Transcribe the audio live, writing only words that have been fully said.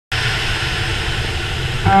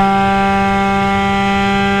The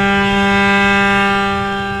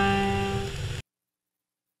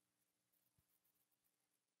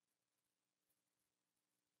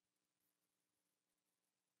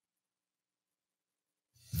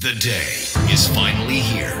day is finally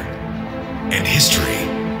here, and history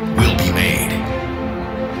will be made.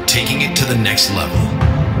 Taking it to the next level,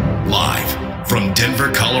 live from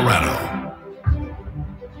Denver, Colorado.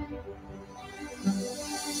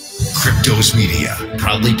 Cryptos Media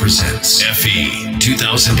proudly presents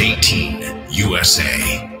FE2018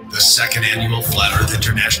 USA, the second annual Flat Earth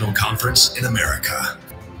International Conference in America.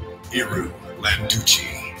 Iru Landucci.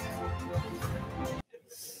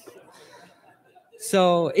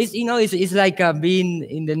 So it's like being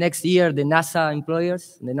in the next year, the NASA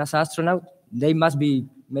employers, the NASA astronaut, they must be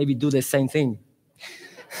maybe do the same thing.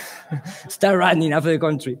 Start running after the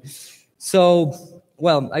country. So,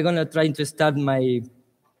 well, I'm gonna try to start my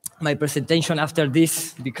presentation after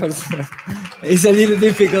this because it's a little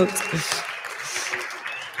difficult.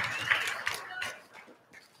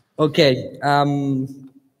 Okay.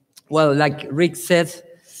 Well, like Rick said,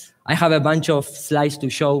 I have a bunch of slides to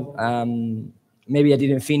show. Maybe I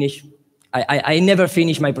didn't finish. I never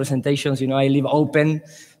finish my presentations. I leave open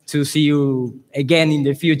to see you again in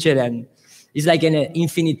the future, and it's like an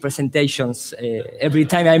infinite presentations every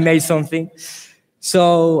time I made something.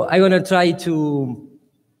 So I'm gonna try to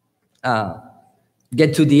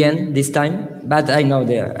get to the end this time, but I know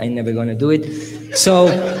that I'm never gonna do it. So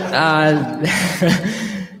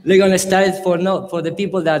we're gonna start for the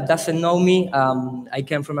people that doesn't know me. I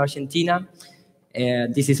came from Argentina.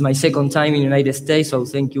 This is my second time in the United States, so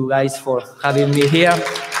thank you guys for having me here.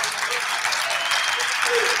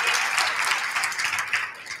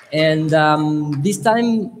 And this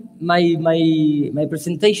time, my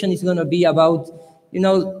presentation is going to be about,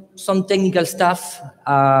 some technical stuff,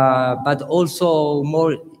 but also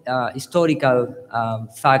more historical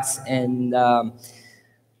facts and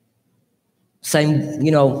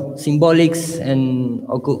symbolics and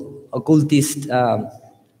occultist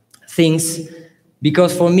things.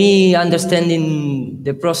 Because for me, understanding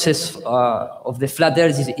the process of the flat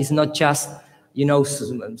Earth is not just,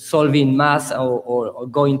 solving math or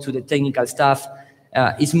going to the technical stuff.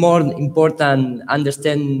 It's more important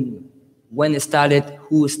understand when it started,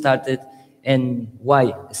 who started, and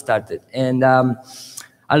why it started. And a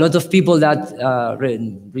lot of people that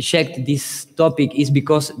reject this topic is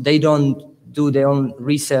because they don't do their own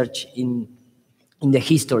research in the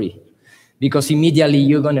history. Because immediately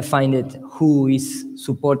you're going to find it who is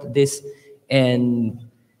support this, and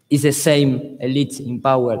it's the same elite in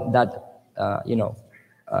power that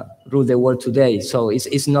rule the world today. So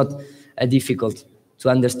it's not difficult to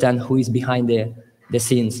understand who is behind the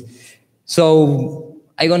scenes. So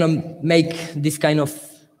I'm going to make this kind of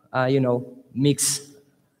mixed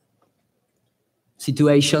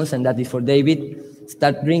situations, and that is for David.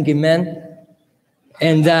 Start drinking, man.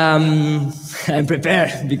 And I'm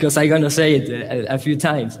prepared because I'm going to say it a few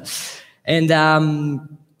times. And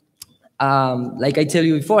like I tell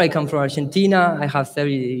you before, I come from Argentina. I have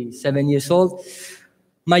 37 years old.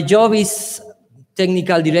 My job is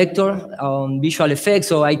technical director on visual effects.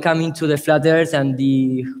 So I come into the flat Earth and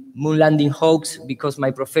the moon landing hoax because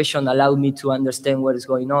my profession allowed me to understand what is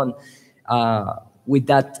going on with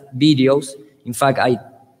that videos. In fact, I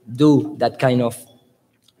do that kind of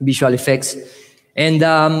visual effects. And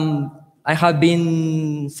I have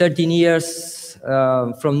been 13 years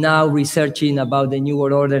from now researching about the New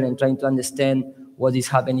World Order and trying to understand what is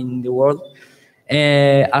happening in the world.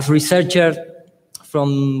 As a researcher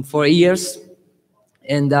from 4 years,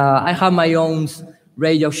 and I have my own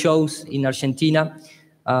radio shows in Argentina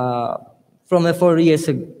from 4 years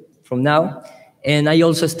from now. And I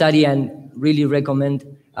also study and really recommend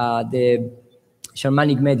the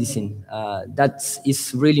shamanic medicine. That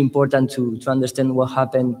is really important to understand what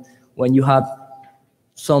happened when you have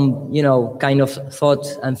some, kind of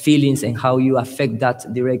thoughts and feelings and how you affect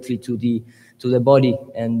that directly to the body.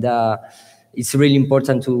 And it's really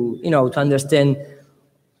important to, to understand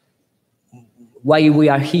why we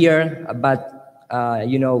are here, but,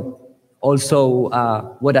 also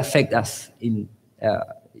what affect us in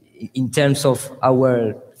terms of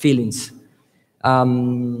our feelings.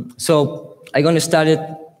 So I'm going to start it.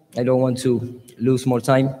 I don't want to lose more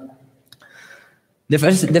time. The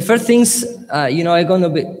first things, I'm going to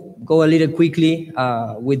go a little quickly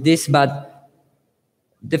with this, but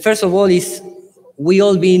the first of all is we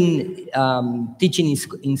all been teaching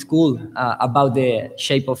in school about the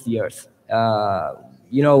shape of the Earth. The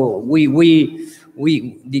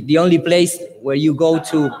only place where you go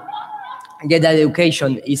to get that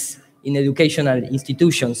education is in educational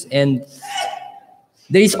institutions, and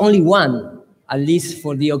There is only one, at least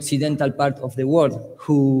for the occidental part of the world,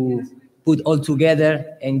 who put all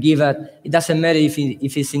together and give it doesn't matter if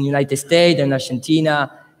it's in the United States and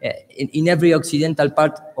Argentina, in every occidental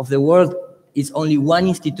part of the world, it's only one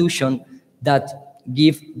institution that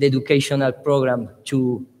give the educational program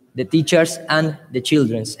to the teachers and the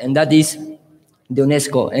children, and that is the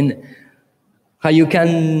UNESCO. And how you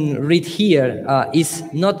can read here is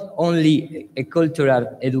not only a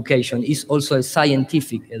cultural education, it's also a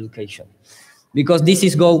scientific education. Because this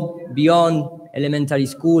is go beyond elementary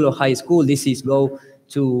school or high school, this is go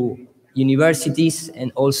to universities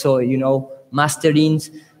and also, you know, masterings.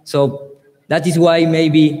 So that is why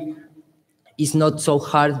maybe it's not so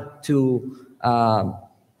hard to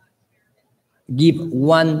give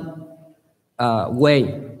one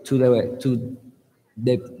way to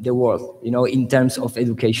the world, you know, in terms of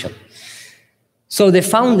education. So the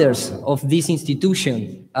founders of this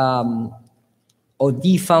institution, or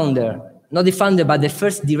the founder, not the founder, but the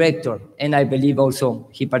first director, and I believe also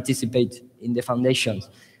he participated in the foundation,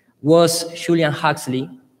 was Julian Huxley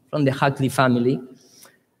from the Huxley family,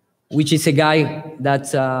 which is a guy that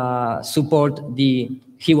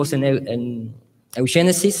he was an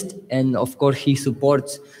eugenicist, and of course he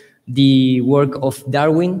supports the work of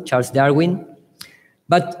Darwin, Charles Darwin.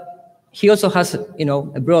 But he also has, you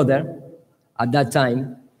know, a brother at that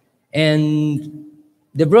time, and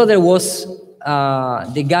the brother was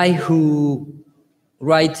the guy who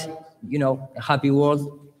write, you know, A Happy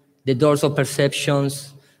World, The Doors of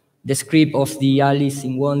Perceptions, the script of the Alice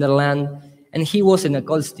in Wonderland, and he was an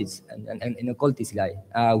occultist, an occultist guy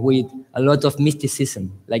with a lot of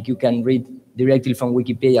mysticism, like you can read directly from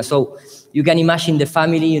Wikipedia. So you can imagine the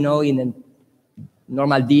family, you know, in a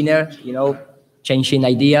normal dinner, you know, changing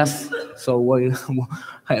ideas. So what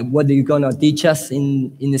are you gonna teach us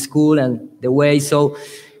in the school and the way? So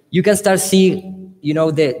you can start seeing, you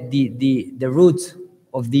know, the roots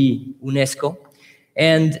of the UNESCO.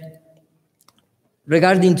 And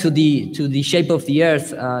regarding to the shape of the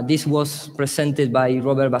Earth, this was presented by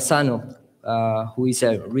Robert Bassano, who is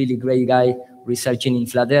a really great guy researching in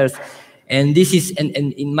flat Earth. And this is, and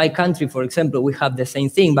in my country, for example, we have the same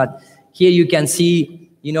thing. But here you can see,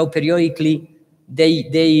 you know, periodically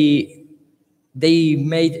they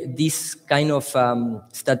made this kind of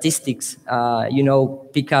statistics, you know,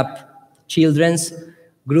 pick up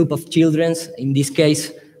group of children's, in this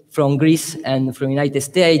case from Greece and from United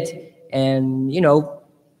States, and, you know,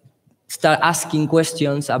 start asking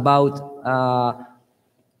questions about,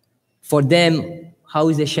 for them, how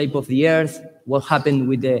is the shape of the Earth, what happened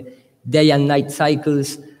with the day and night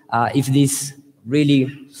cycles, if this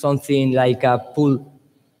really something like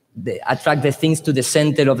attract the things to the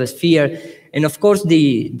center of the sphere. And of course,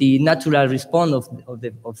 the natural response of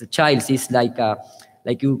the child is like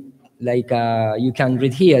you can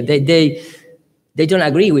read here. They don't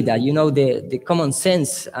agree with that. You know, the common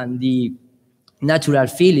sense and the natural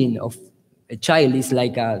feeling of a child is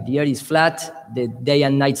like the Earth is flat. The day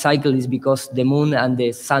and night cycle is because the moon and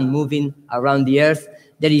the sun moving around the Earth.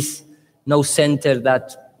 There is no center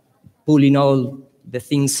that pulling all the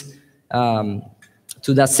things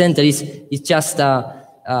to that center. It's just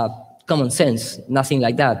common sense, nothing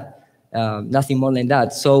like that, nothing more than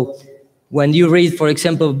that. So when you read, for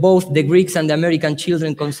example, both the Greeks and the American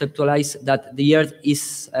children conceptualize that the Earth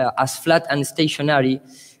is as flat and stationary,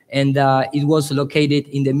 and it was located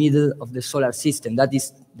in the middle of the solar system. That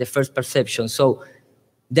is the first perception. So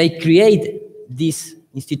they create these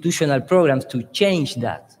institutional programs to change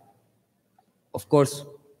that. Of course,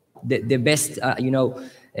 the best, you know,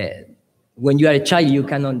 when you are a child, you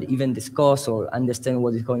cannot even discuss or understand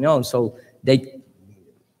what is going on. So they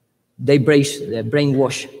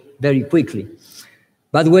brainwash very quickly.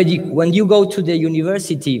 But when you go to the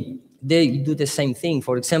university, they do the same thing.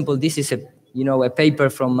 For example, this is a paper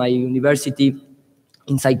from my university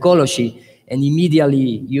in psychology, and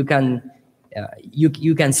immediately you can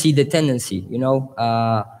see the tendency. You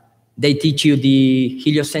know, they teach you the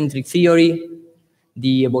heliocentric theory,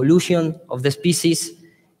 the evolution of the species,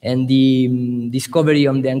 and the discovery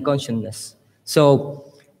of the unconsciousness. So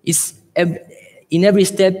it's in every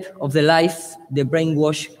step of the life, the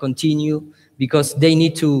brainwash continue, because they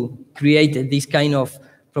need to create this kind of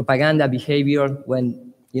propaganda behavior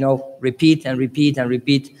when, you know, repeat and repeat and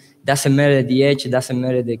repeat. Doesn't matter the age, doesn't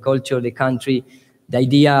matter the culture, the country. The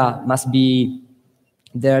idea must be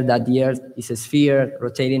there that the Earth is a sphere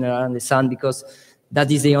rotating around the sun, because that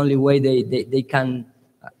is the only way they can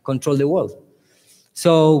control the world.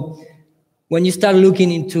 So when you start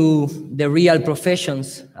looking into the real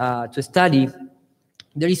professions to study,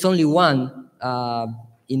 there is only one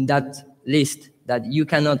in that list that you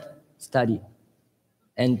cannot study.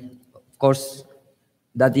 And of course,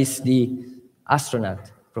 that is the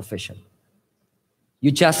astronaut profession.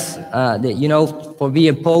 You just, you know, for being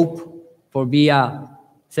a pope, for being a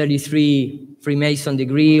 33 Freemason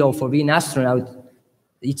degree, or for being an astronaut,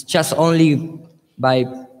 it's just only by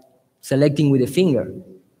selecting with a finger.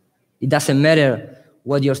 It doesn't matter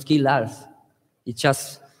what your skill are. It's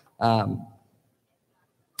just,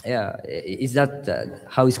 yeah, is that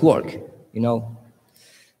how it's work, you know?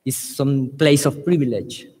 It's some place of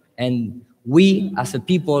privilege. And we, as a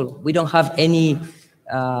people, we don't have any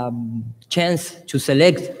chance to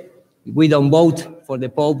select. We don't vote for the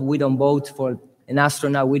Pope, we don't vote for an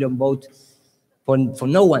astronaut, we don't vote for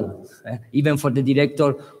no one, even for the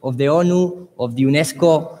director of the ONU, of the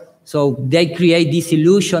UNESCO. So they create this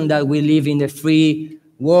illusion that we live in a free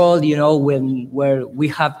world, you know, where we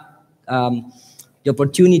have the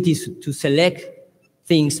opportunities to select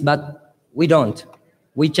things, but we don't.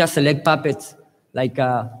 We just select puppets like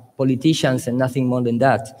politicians and nothing more than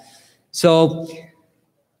that. So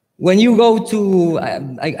when you go to,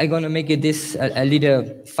 I'm going to make it this a little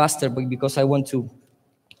faster because I want to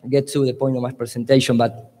get to the point of my presentation,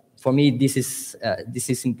 but for me, this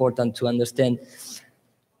is important to understand.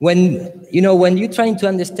 When you're trying to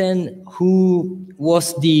understand who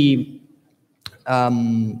was the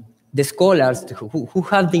scholars who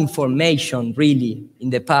have the information really in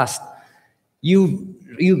the past, you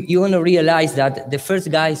want to realize that the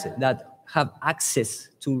first guys that have access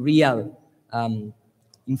to real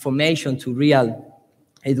information, to real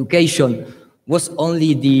education, was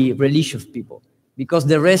only the religious people, because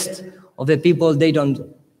the rest of the people, they don't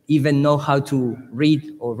even know how to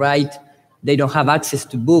read or write. They don't have access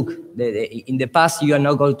to book. In the past, you are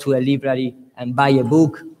not going to a library and buy a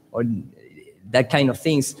book or that kind of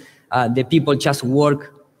things. The people just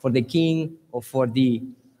work for the king or for the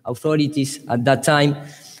authorities at that time.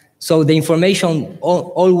 So the information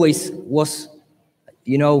always was,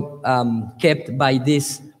 kept by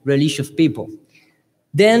these religious people.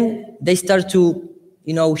 Then they start to,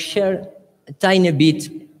 share a tiny bit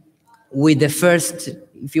with the first,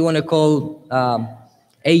 if you want to call,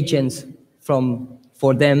 agents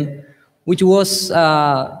for them, which was,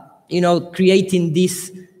 creating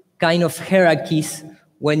this kind of hierarchies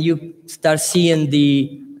when you start seeing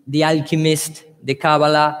the alchemist, the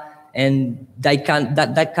Kabbalah, and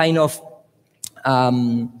that kind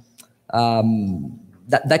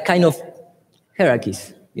of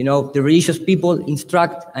hierarchies. The religious people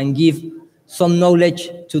instruct and give some knowledge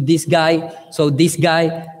to this guy, so this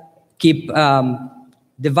guy keep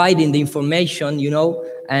dividing the information,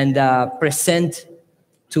 and present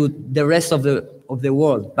to the rest of the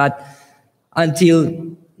world. But until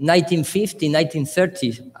 1950,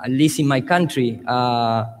 1930, at least in my country,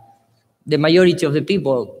 the majority of the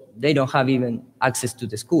people, they don't have even access to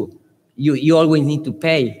the school. You always need to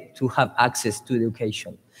pay to have access to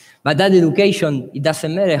education. But that education, it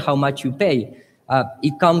doesn't matter how much you pay.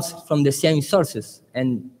 It comes from the same sources,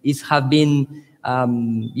 and it has been,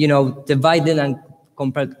 divided and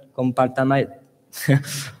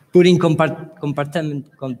putting compartment,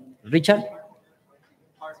 Richard?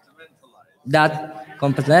 That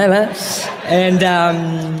compartment,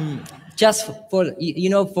 and just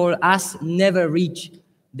for us, never reach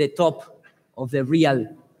the top of the real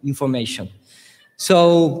information.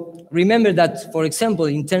 So remember that, for example,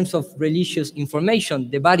 in terms of religious information,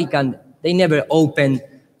 the Vatican, they never opened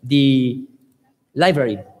the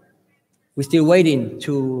library. We're still waiting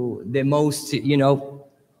to the most,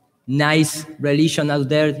 nice religion out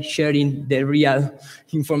there sharing the real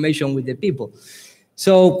information with the people.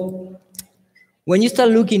 So when you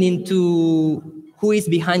start looking into who is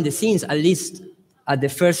behind the scenes, at least at the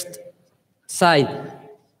first side,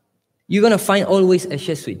 you're going to find always a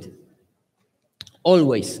Jesuit.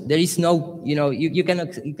 Always. There is no, you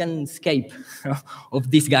can escape of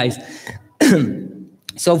these guys.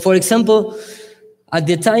 So, for example, at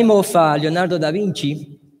the time of Leonardo da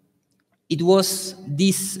Vinci, it was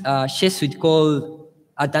this Jesuit called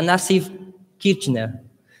Athanasius Kirchner,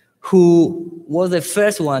 who was the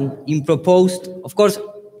first one in proposed. Of course,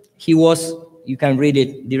 he was, you can read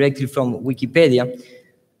it directly from Wikipedia,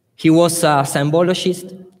 he was a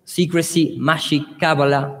symbologist, secrecy, magic,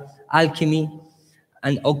 Kabbalah, alchemy,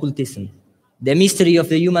 and occultism. The mystery of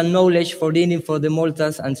the human knowledge forbidden for the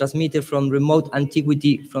mortals and transmitted from remote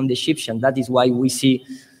antiquity from the Egyptian. That is why we see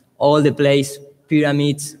all the place,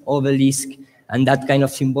 pyramids, obelisk, and that kind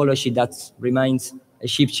of symbology that reminds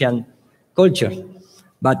Egyptian culture.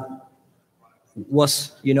 But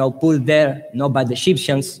was, put there not by the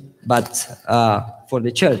Egyptians, but for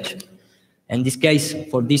the church. In this case,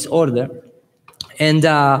 for this order. And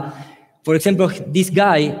For example, this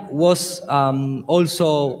guy was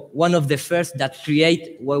also one of the first that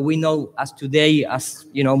create what we know as today as,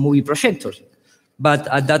 movie projectors. But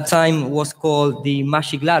at that time was called the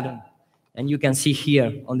magic lantern. And you can see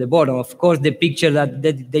here on the bottom, of course, the picture that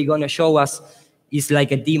they're gonna show us is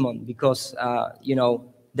like a demon because,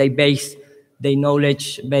 they base their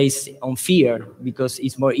knowledge based on fear because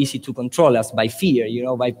it's more easy to control us by fear,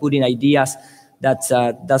 by putting ideas that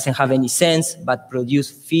doesn't have any sense but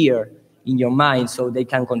produce fear in your mind so they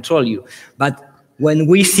can control you. But when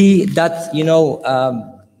we see that,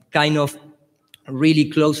 kind of really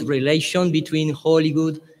close relation between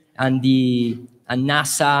Hollywood and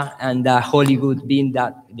NASA and Hollywood being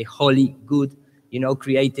that the holy good,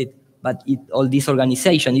 created, but all this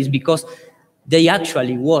organization is because they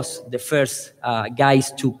actually was the first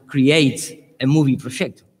guys to create a movie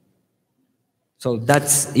projector. So that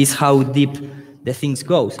is how deep the things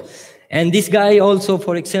goes. And this guy also,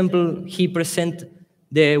 for example, he present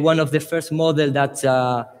one of the first model that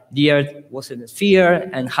the Earth was in a sphere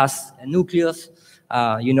and has a nucleus,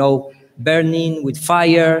 burning with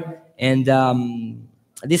fire. And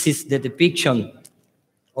this is the depiction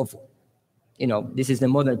of, this is the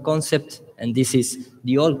modern concept, and this is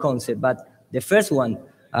the old concept. But the first one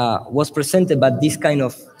was presented by this kind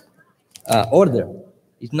of order.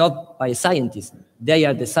 It's not by a scientist. They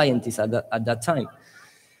are the scientists at that time.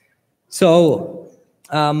 So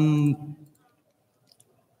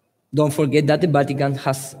don't forget that the Vatican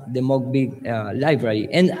has the Mogbig library.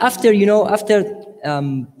 And after,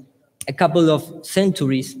 a couple of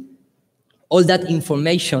centuries, all that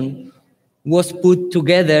information was put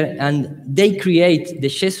together, and they create, the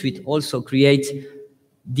Jesuits also create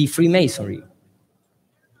the Freemasonry.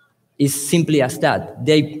 It's simply as that.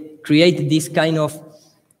 They create this kind of,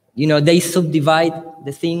 they subdivide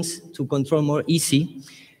the things to control more easy.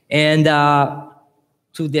 And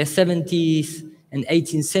to the 70s and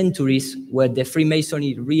 18th centuries, where the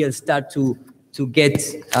Freemasonry really start to get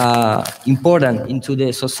important into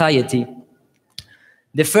the society,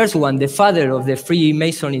 the first one, the father of the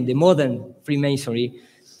Freemasonry, the modern Freemasonry,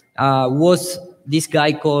 was this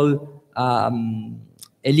guy called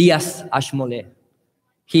Elias Ashmole.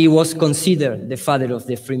 He was considered the father of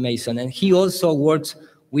the Freemason, and he also worked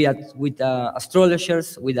with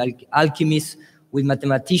astrologers, with alchemists, with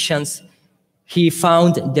mathematicians. He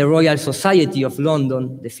found the Royal Society of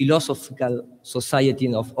London, the Philosophical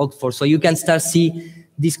Society of Oxford. So you can start see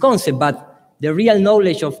this concept, but the real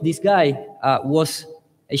knowledge of this guy was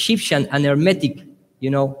Egyptian and Hermetic,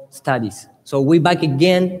 studies. So we back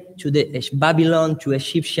again to the Babylon, to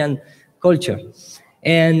Egyptian culture.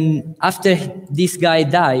 And after this guy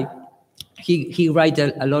died, he wrote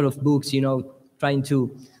a lot of books, trying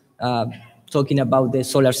to, talking about the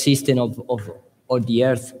solar system or the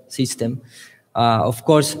Earth system. Of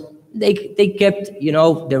course, they kept,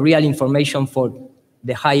 the real information for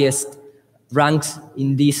the highest ranks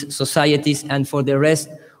in these societies, and for the rest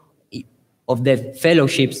of the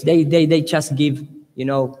fellowships, they just give,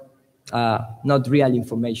 not real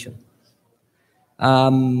information.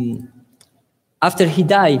 After he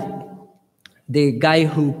died, the guy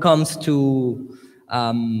who comes to,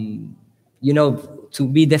 to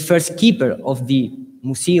be the first keeper of the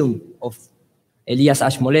museum of Elias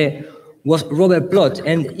Ashmole was Robert Plot.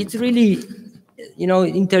 And it's really,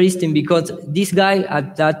 interesting because this guy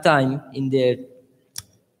at that time in the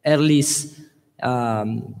early,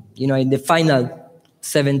 in the final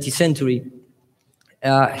 17th century,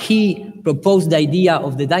 he proposed the idea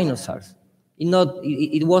of the dinosaurs.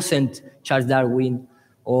 It wasn't Charles Darwin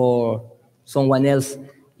or someone else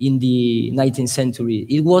in the 19th century.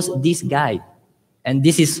 It was this guy. And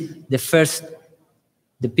this is the first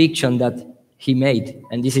depiction that he made.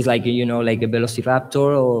 And this is like, like a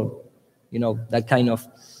velociraptor or, that kind of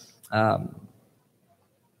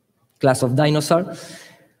class of dinosaur.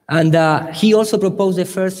 And he also proposed the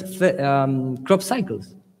first crop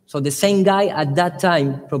cycles. So the same guy at that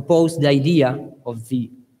time proposed the idea of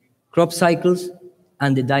the crop cycles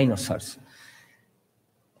and the dinosaurs.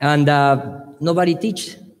 And nobody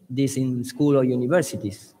teach this in school or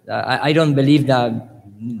universities. I don't believe that,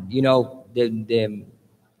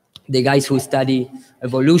 the guys who study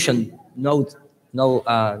evolution knows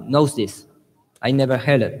this. I never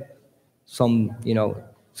heard it. Some,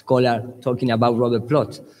 scholar talking about Robert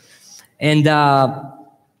Plot. And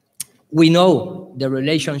we know the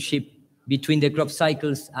relationship between the crop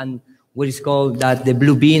cycles and what is called that the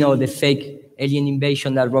blue bean or the fake alien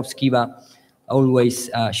invasion that Rob Skiba always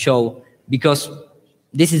show, because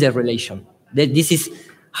this is a relation. This is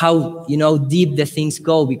how deep the things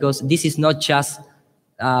go, because this is not just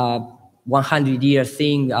 100-year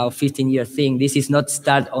thing or 15-year thing. This is not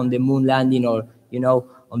start on the moon landing or,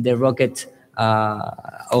 on the rocket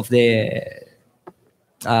of the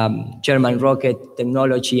German rocket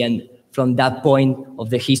technology, and from that point of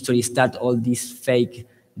the history start all this fake,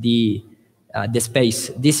 the space.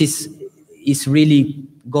 This is really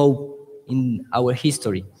go in our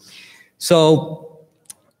history. So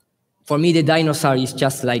for me, the dinosaur is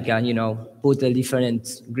just like, put the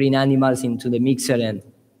different green animals into the mixer and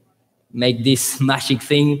make this magic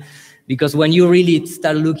thing. Because when you really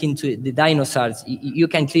start looking to the dinosaurs, you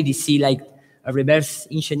can clearly see like a reverse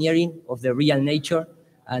engineering of the real nature.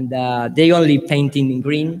 And they only painting in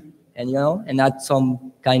green, and add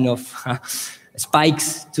some kind of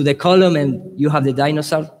spikes to the column, and you have the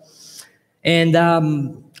dinosaur.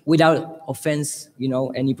 And without offense,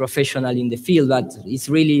 any professional in the field, but it's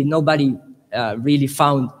really, nobody really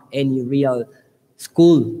found any real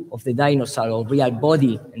skull of the dinosaur or real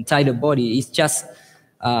body, entire body. It's just,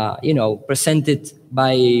 presented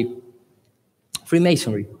by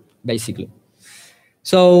Freemasonry, basically.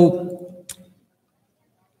 So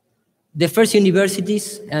the first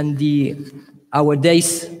universities and our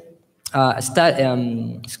days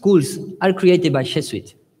schools are created by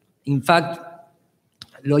Jesuits. In fact,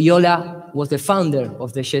 Loyola was the founder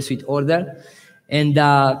of the Jesuit order. And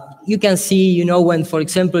you can see, when, for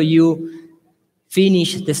example, you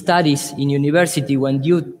finish the studies in university, when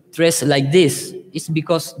you dress like this, it's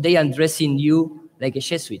because they are dressing you like a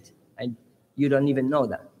Jesuit. And you don't even know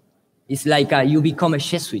that. It's like you become a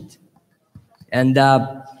Jesuit. And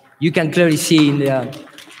you can clearly see in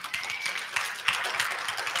the...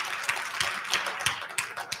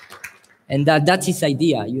 And that's his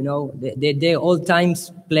idea, They're all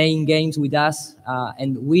times playing games with us,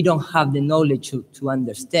 and we don't have the knowledge to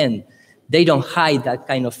understand. They don't hide that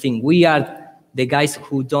kind of thing. We are the guys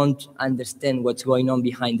who don't understand what's going on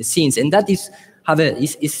behind the scenes. And that is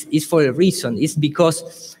for a reason. It's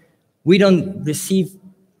because we don't receive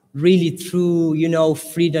really true,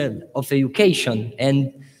 freedom of education.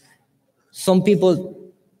 And some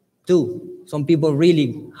people do. Some people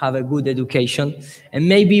really have a good education. And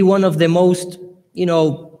maybe one of the most,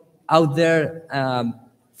 out there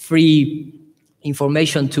free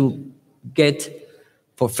information to get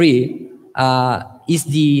for free is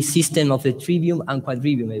the system of the trivium and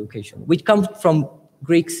quadrivium education, which comes from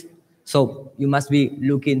Greeks. So you must be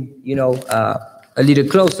looking, a little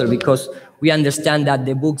closer, because we understand that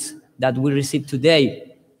the books that we receive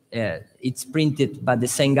today, it's printed by the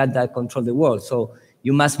same guy that control the world. So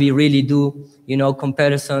you must be really do,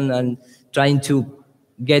 comparison and trying to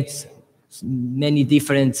get many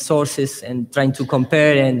different sources and trying to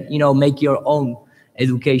compare and, make your own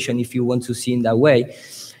education if you want to see in that way.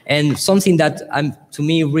 And something that to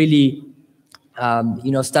me really,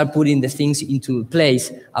 start putting the things into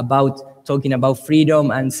place about talking about freedom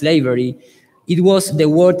and slavery, it was the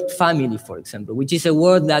word family, for example, which is a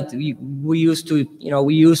word that we used to,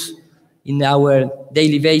 we use in our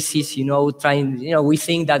daily basis, we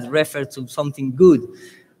think that refers to something good,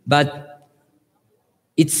 but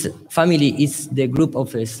it's family is the group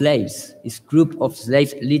of slaves. It's group of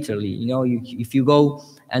slaves, literally. If you go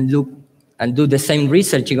and look and do the same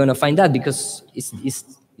research, you're gonna find that, because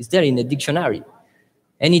it's there in the dictionary.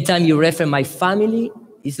 Anytime you refer my family,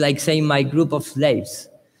 it's like saying my group of slaves,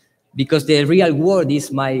 because the real word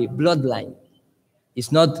is my bloodline.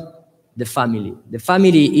 It's not the family. The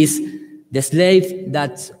family is the slave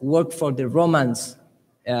that worked for the Romans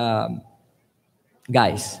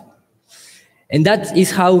guys. And that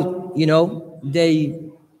is how, they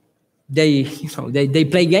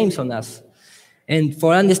play games on us. And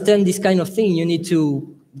for understand this kind of thing, you need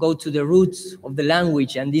to go to the roots of the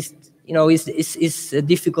language. And this, is a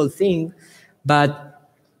difficult thing, but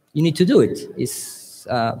you need to do it. It's,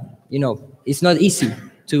 it's not easy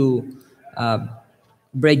to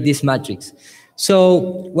break this matrix.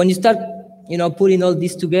 So when you start, putting all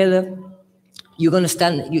this together, you're gonna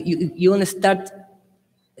start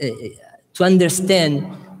to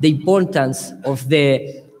understand the importance of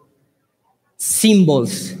the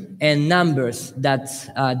symbols and numbers that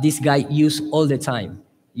this guy used all the time,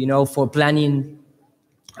 for planning,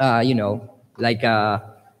 like a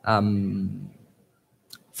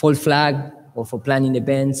false flag, or for planning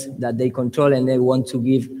events that they control and they want to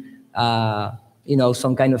give,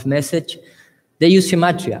 some kind of message. They use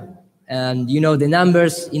gematria. And, the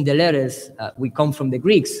numbers in the letters, we come from the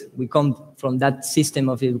Greeks. We come from that system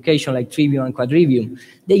of education like trivium and quadrivium.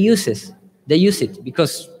 They use it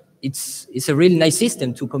because it's a really nice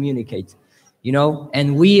system to communicate,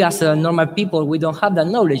 And we as a normal people, we don't have that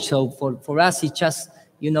knowledge. So for us, it's just,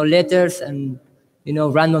 letters and,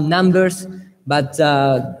 random numbers. But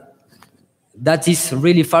that is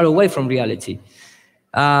really far away from reality.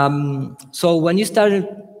 So when you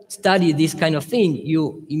study this kind of thing,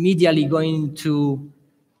 you immediately going to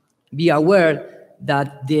be aware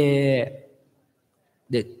that the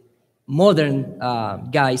modern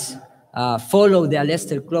guys follow the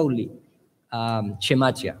Aleister Crowley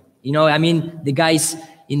schematria. You know, I mean, the guys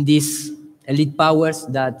in these elite powers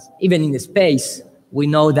that even in the space, we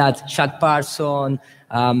know that Jack Parson,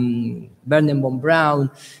 Werner von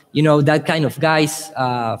Braun, you know, that kind of guys,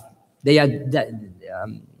 they are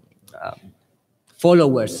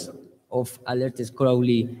followers of Aleister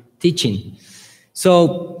Crowley teaching.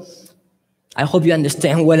 So I hope you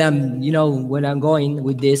understand where I'm going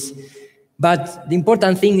with this. But the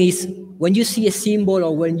important thing is when you see a symbol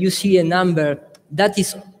or when you see a number, that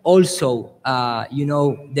is also,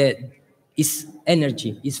 that is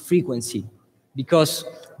energy, is frequency. Because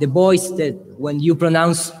the voice that when you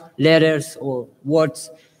pronounce letters or words,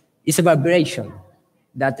 it's a vibration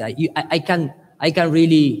that I can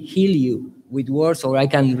really heal you with words, or I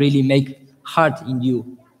can really make heart in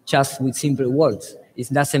you just with simple words. It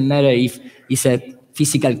doesn't matter if it's a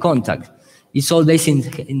physical contact. It's always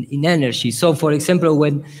in energy. So, for example,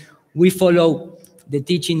 when we follow the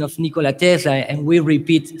teaching of Nikola Tesla and we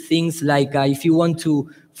repeat things like, if you want to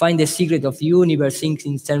find the secret of the universe, think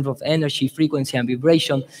in terms of energy, frequency, and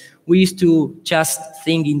vibration, we used to just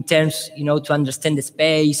think in terms, to understand the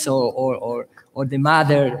space or the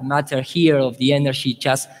matter here of the energy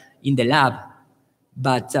just in the lab.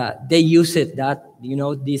 But they use it that,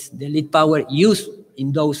 the elite power use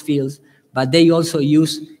in those fields, but they also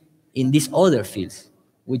use in these other fields,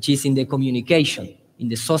 which is in the communication, in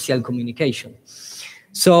the social communication.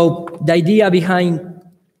 So the idea behind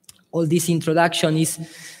all this introduction is,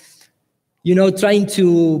 trying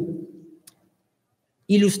to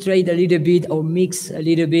illustrate a little bit or mix a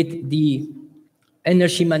little bit the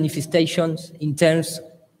energy manifestations in terms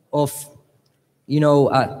of,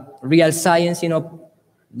 real science,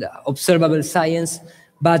 the observable science,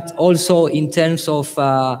 but also in terms of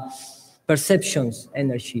perceptions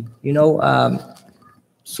energy,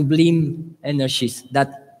 sublime energies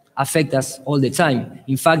that affect us all the time.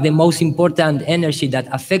 In fact, the most important energy that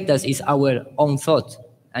affects us is our own thought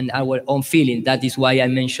and our own feeling. That is why I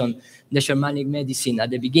mentioned the shamanic medicine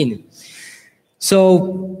at the beginning.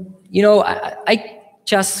 So, I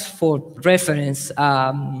just for reference,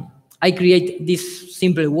 I create this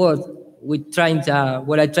simple word with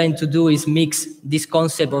what I'm trying to do is mix this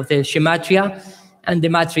concept of the schematria and the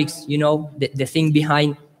matrix, the thing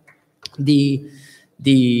behind the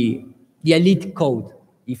elite code,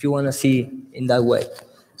 if you want to see in that way.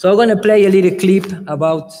 So I'm going to play a little clip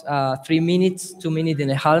about 3 minutes, 2 minutes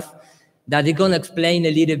and a half, that is going to explain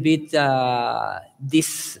a little bit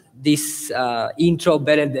this intro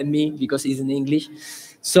better than me because it's in English.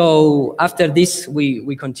 So after this,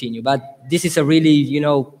 we continue. But this is a really,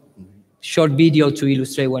 short video to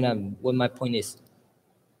illustrate what my point is.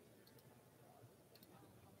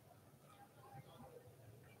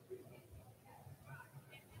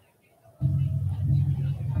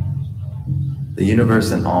 The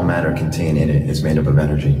universe and all matter contained in it is made up of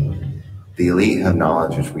energy. The elite have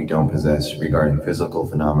knowledge which we don't possess regarding physical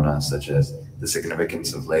phenomena such as the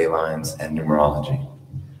significance of ley lines and numerology.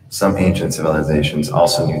 Some ancient civilizations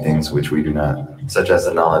also knew things which we do not, such as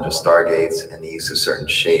the knowledge of stargates and the use of certain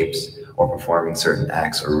shapes or performing certain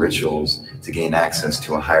acts or rituals to gain access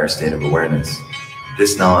to a higher state of awareness.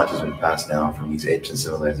 This knowledge has been passed down from these ancient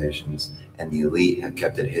civilizations, and the elite have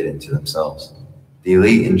kept it hidden to themselves. The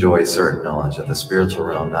elite enjoy certain knowledge that the spiritual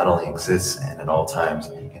realm not only exists and at all times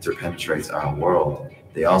interpenetrates our world,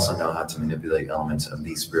 they also know how to manipulate elements of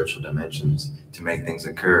these spiritual dimensions to make things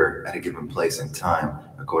occur at a given place and time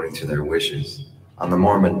according to their wishes. On the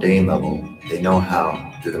more mundane level, they know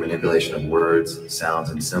how, through the manipulation of words,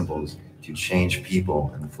 sounds, and symbols, to change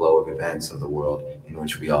people and the flow of events of the world in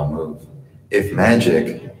which we all move. If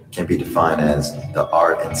magic can be defined as the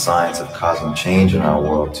art and science of causing change in our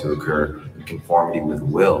world to occur in conformity with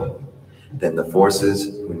will, then the forces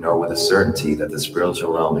who know with a certainty that the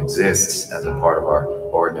spiritual realm exists as a part of our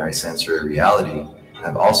ordinary sensory reality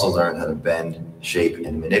have also learned how to bend, shape,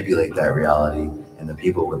 and manipulate that reality and the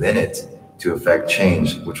people within it to effect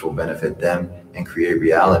change which will benefit them and create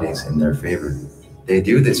realities in their favor. They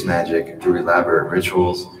do this magic through elaborate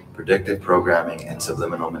rituals, predictive programming, and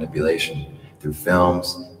subliminal manipulation through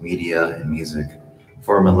films, media, and music.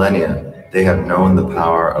 For millennia, they have known the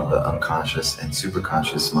power of the unconscious and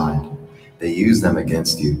superconscious mind. They use them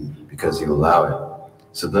against you because you allow it.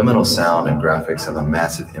 Subliminal sound and graphics have a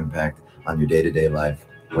massive impact on your day-to-day life,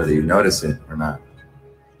 whether you notice it or not.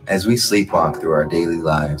 As we sleepwalk through our daily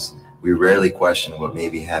lives, We rarely question what may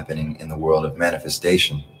be happening in the world of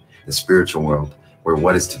manifestation, the spiritual world, where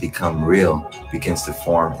what is to become real begins to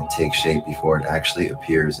form and take shape before it actually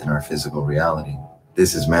appears in our physical reality.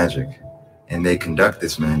 This is magic, and they conduct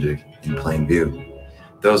this magic in plain view.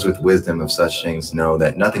 Those with wisdom of such things know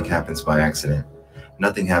that nothing happens by accident,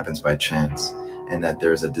 nothing happens by chance, and that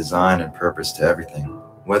there is a design and purpose to everything,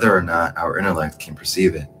 whether or not our intellect can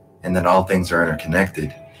perceive it, and that all things are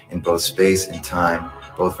interconnected in both space and time,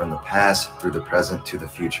 both from the past through the present to the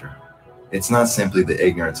future. It's not simply the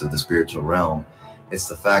ignorance of the spiritual realm, it's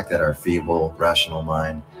the fact that our feeble, rational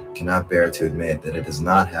mind cannot bear to admit that it does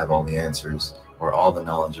not have all the answers or all the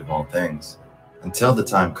knowledge of all things. Until the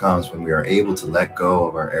time comes when we are able to let go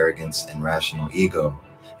of our arrogance and rational ego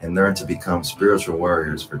and learn to become spiritual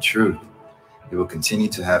warriors for truth, we will continue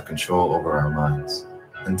to have control over our minds.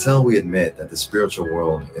 Until we admit that the spiritual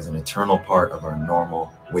world is an eternal part of our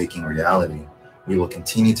normal, waking reality, we will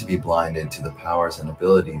continue to be blinded to the powers and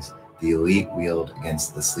abilities the elite wield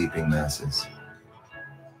against the sleeping masses.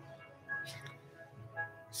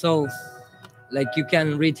 So, like you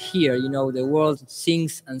can read here, you know, the world,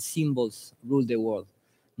 things and symbols rule the world,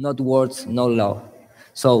 not words, no law.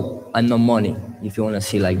 So, and no money, if you want to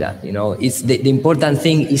see like that, you know. It's the important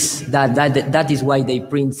thing is that is why they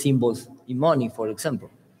print symbols in money, for example.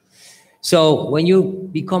 So when you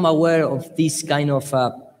become aware of this kind of,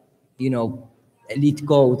 you know, elite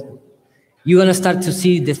code, you're going to start to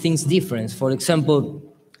see the things different. For example,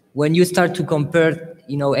 when you start to compare,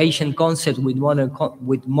 you know, ancient concepts with modern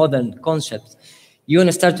concepts, you're going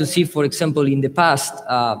to start to see, for example, in the past,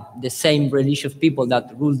 the same religious people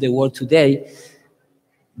that rule the world today,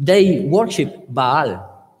 they worship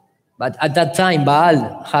Baal. But at that time,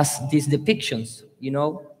 Baal has these depictions, you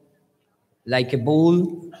know, like a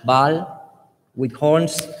bull, Baal, with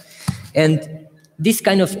horns. And this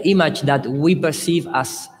kind of image that we perceive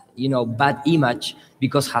as, you know, bad image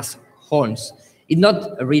because it has horns. It's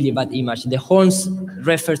not a really bad image. The horns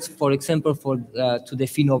refers, for example, to the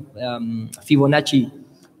Fibonacci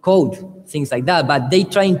code, things like that. But they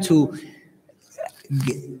trying to,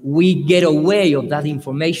 we get away of that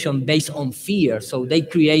information based on fear. So they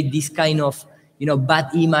create this kind of, you know,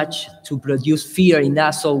 bad image to produce fear in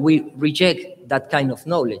us. So we reject that kind of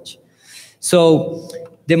knowledge. So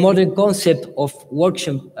the modern concept of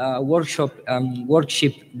worship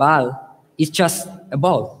Baal is just a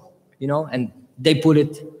ball, you know, and they put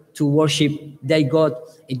it to worship their God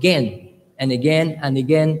again and again and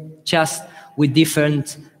again, just with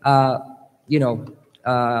different, you know,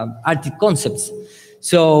 artistic concepts.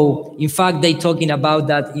 So, in fact, they're talking about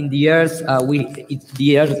that in the Earth,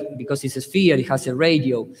 the Earth, because it's a sphere, it has a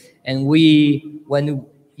radio, and when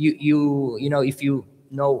you know, if you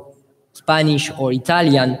know Spanish or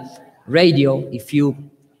Italian radio, if you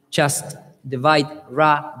just divide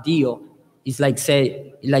Ra, Dio, it's like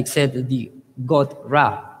said the God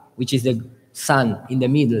Ra, which is the sun in the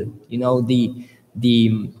middle. You know,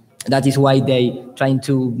 that is why they trying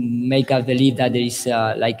to make us believe that there is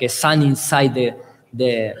like a sun inside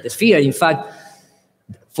the sphere. In fact,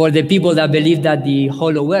 for the people that believe that the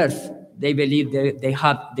hollow earth, they believe they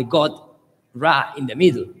have the God Ra in the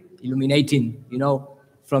middle, illuminating, you know,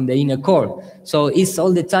 from the inner core. So it's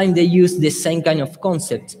all the time they use the same kind of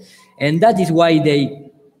concept. And that is why they,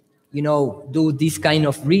 you know, do this kind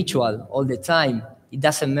of ritual all the time. It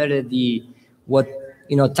doesn't matter what,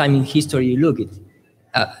 you know, time in history you look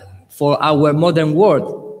at. For our modern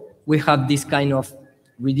world, we have this kind of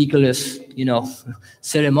ridiculous, you know,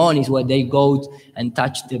 ceremonies where they go and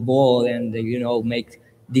touch the ball and they, you know, make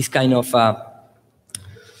this kind of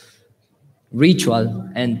ritual.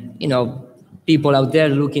 And, you know, people out there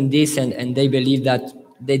looking this and they believe that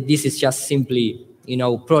this is just simply, you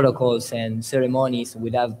know, protocols and ceremonies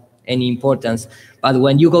without any importance. But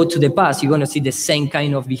when you go to the past, you're going to see the same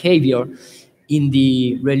kind of behavior in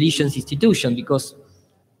the religious institution, because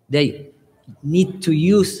they need to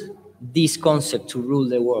use this concept to rule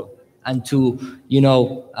the world and to, you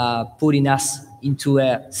know, putting us into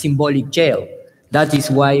a symbolic jail. That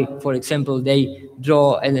is why, for example, they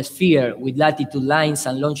draw a sphere with latitude lines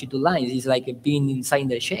and longitude lines. It's like being inside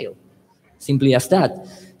the jail, simply as that.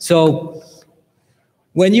 So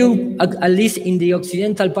when you, at least in the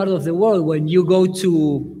Occidental part of the world, when you go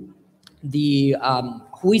to the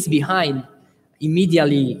who is behind,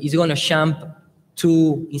 immediately is going to jump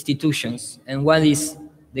two institutions. And one is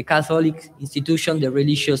the Catholic institution, the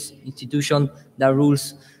religious institution that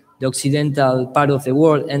rules the Occidental part of the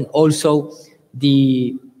world, and also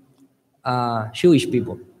the Jewish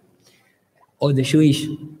people, or the Jewish,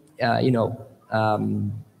 you know,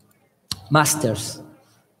 masters,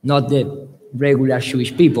 not the regular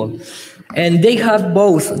Jewish people. And they have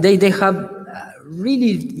both. They have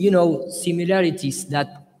really, similarities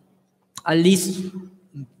that at least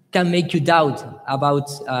can make you doubt about,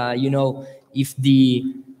 if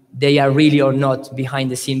they are really or not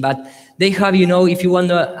behind the scene. But they have, if you want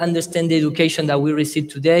to understand the education that we receive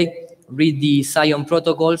today, read the Zion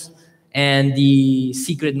Protocols and the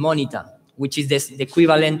Secret Monitor, which is the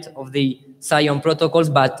equivalent of the Zion Protocols,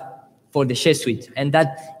 but for the Jesuit. And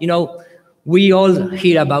that, we all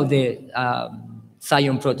hear about the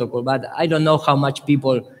Zion Protocol, but I don't know how much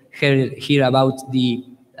people hear about the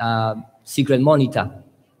Secret Monitor.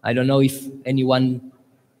 I don't know if anyone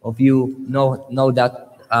of you know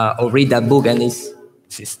that or read that book, and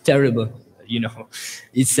it's terrible.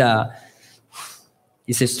 It's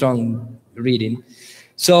a strong reading.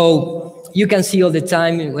 So you can see all the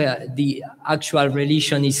time where the actual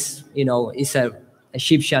religion is, is a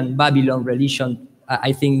Egyptian Babylon religion.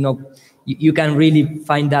 I think you can really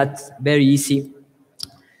find that very easy.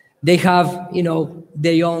 They have,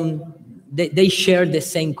 their own. They share the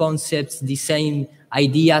same concepts, the same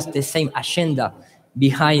ideas, the same agenda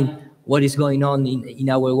behind what is going on in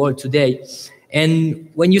our world today. And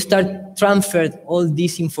when you start transferring all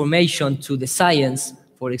this information to the science,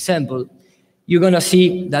 for example, you're going to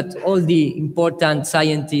see that all the important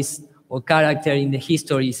scientists or characters in the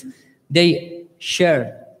histories, they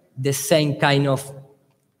share the same kind of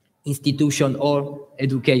institution or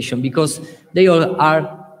education, because they all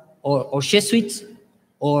are or Jesuits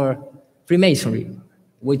or Freemasonry,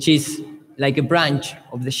 which is like a branch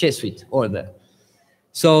of the Jesuit order.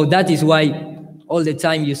 So that is why all the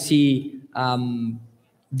time you see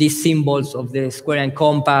these symbols of the square and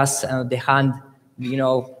compass, the hand,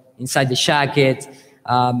 inside the jacket.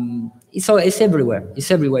 It's everywhere.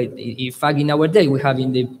 It's everywhere. In fact, in our day, we have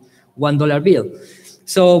in the $1 bill.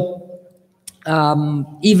 So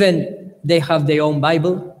even they have their own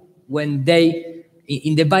Bible. When they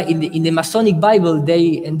in the Masonic Bible,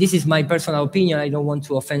 and this is my personal opinion. I don't want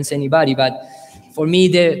to offend anybody, but for me,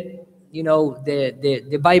 the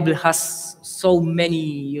Bible has so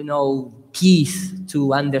many, keys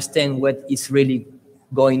to understand what is really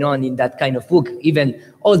going on in that kind of book. Even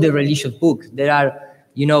all the religious books, there are,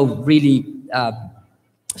 really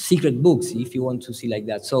secret books, if you want to see like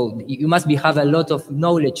that. So you must have a lot of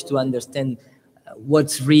knowledge to understand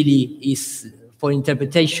what's really is for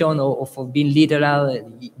interpretation or for being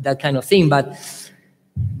literal, that kind of thing. But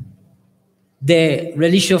the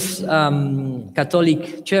religious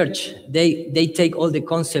Catholic Church, they take all the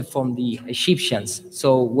concept from the Egyptians.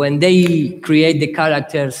 So when they create the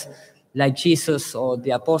characters like Jesus or the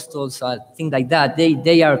apostles or things like that,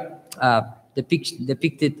 they are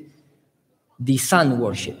depicted the sun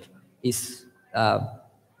worship. Is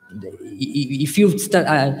if you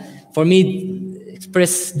start, for me,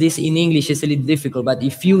 express this in English is a little difficult, but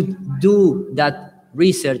if you do that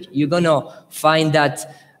research, you're gonna find that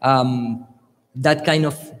that kind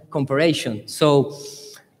of comparison. So,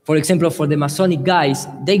 for example, for the Masonic guys,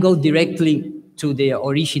 they go directly to the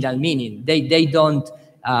original meaning. They don't,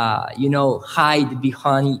 hide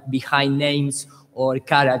behind names or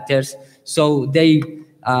characters. So they,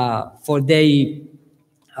 for their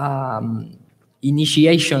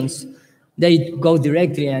initiations, they go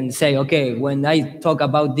directly and say, okay, when I talk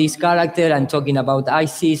about this character, I'm talking about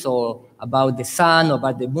Isis or about the sun or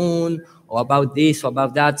about the moon or about this or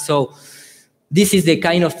about that. So this is the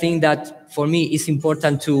kind of thing that for me is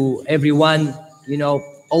important to everyone,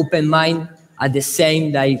 open mind at the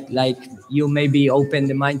same, like you maybe open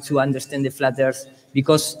the mind to understand the flat earth,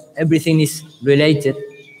 because everything is related.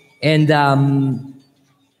 And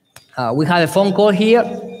we have a phone call here.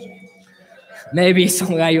 Maybe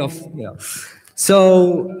some guy of,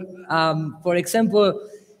 So, for example,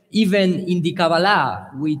 even in the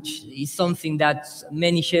Kabbalah, which is something that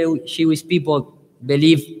many Jewish people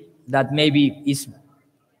believe that maybe is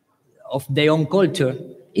of their own culture,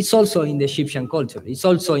 it's also in the Egyptian culture. It's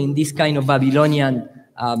also in this kind of Babylonian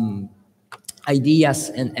ideas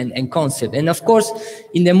and concept. And of course,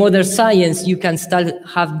 in the modern science, you can start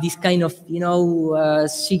have this kind of,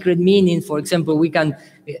 secret meaning. For example,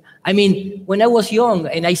 when I was young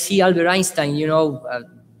and I see Albert Einstein,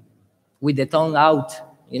 with the tongue out,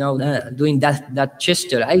 doing that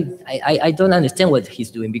gesture, I don't understand what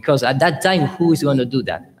he's doing, because at that time, who is going to do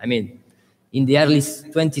that? In the early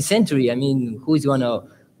 20th century, who is going to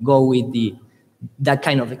go with that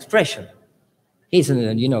kind of expression? He's,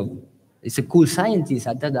 it's a cool scientist.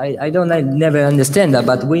 I never understand that,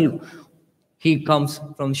 but he comes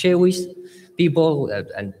from Jewish people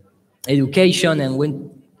and education, and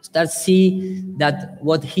when start see that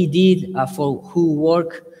what he did for who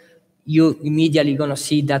work, you immediately gonna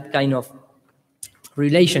see that kind of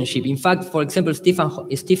relationship. In fact, for example,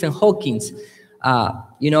 Stephen Hawking's,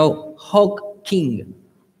 Hawking,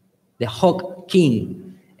 the Hawk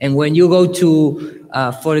King. And when you go to,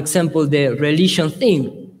 for example, the religion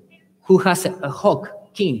thing, who has a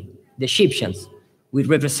Hawk King? The Egyptians, which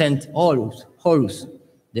represent Horus,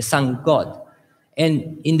 the sun god.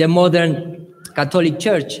 And in the modern Catholic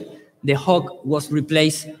Church, the hawk was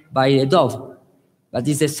replaced by a dove. But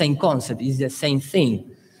it's the same concept, it's the same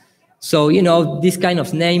thing. So, this kind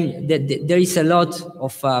of name, there is a lot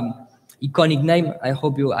of iconic name. I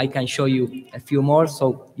hope I can show you a few more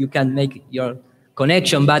so you can make your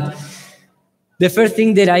connection. But the first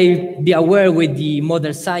thing that I be aware with the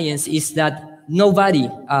modern science is that nobody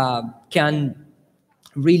can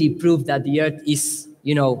really prove that the Earth is,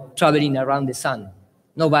 traveling around the sun.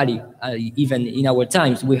 Nobody, even in our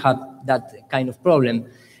times, we have that kind of problem.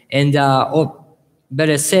 And, or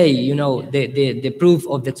better say, the proof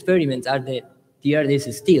of the experiments are that the Earth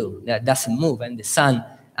is still, that doesn't move, and the sun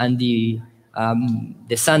and the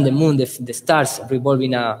sun, the moon, the stars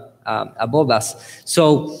revolving above us.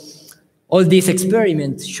 So all these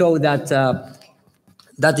experiments show that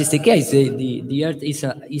that is the case. The Earth is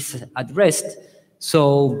at rest.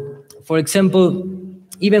 So, for example,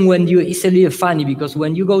 even when it's a little funny because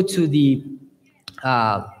when you go to the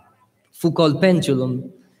Foucault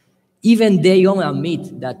pendulum, even they don't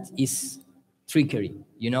admit that it's trickery.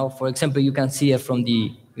 For example, you can see it from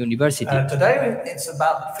the university. Today, it's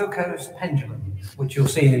about Foucault's pendulum, which you'll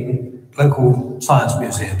see in local science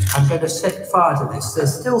museums. I'm going to set fire to this.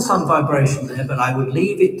 There's still some vibration there, but I would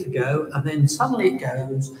leave it to go, and then suddenly it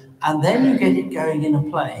goes, and then you get it going in a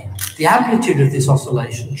plane. The amplitude of this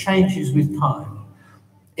oscillation changes with time.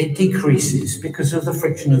 It decreases because of the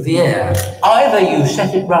friction of the air. Either you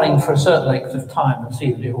set it running for a certain length of time and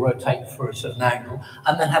see that it will rotate for a certain angle,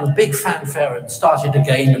 and then have a big fanfare and start it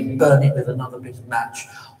again and burn it with another bit of match,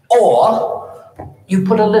 or you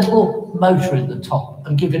put a little motor in the top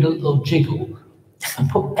and give it a little jiggle and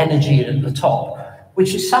put energy in at the top,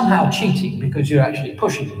 which is somehow cheating because you're actually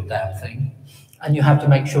pushing the damn thing, and you have to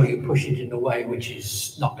make sure you push it in a way which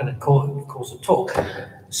is not going to cause a torque.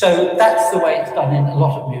 So that's the way it's done in a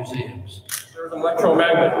lot of museums. There's an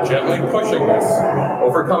electromagnet gently pushing this,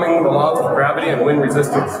 overcoming the laws of gravity and wind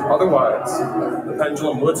resistance. Otherwise, the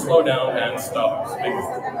pendulum would slow down and stop spinning.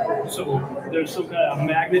 So there's some kind of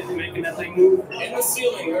magnet making that thing move? In the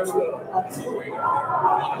ceiling, there's the wing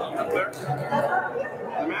up there.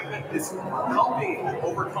 The magnet is helping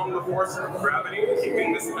overcome the force of gravity,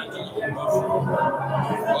 keeping this pendulum in motion.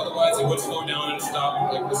 Otherwise, it would slow down and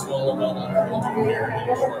stop like the smaller one.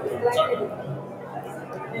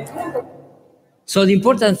 So the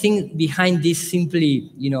important thing behind this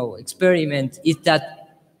simply, experiment is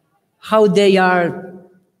that how they are,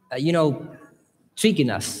 tricking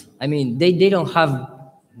us. I mean, they don't have,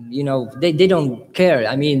 they don't care.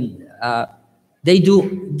 I mean, they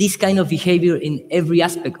do this kind of behavior in every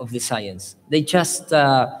aspect of the science. They just,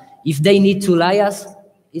 if they need to lie us,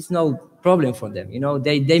 it's no problem for them.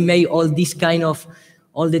 They make all this kind of,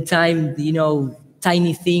 all the time,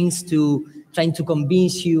 tiny things to trying to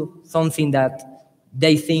convince you something that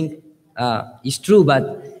they think is true,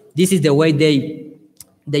 but this is the way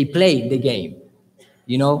they play the game,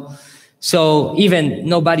 So even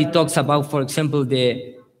nobody talks about, for example,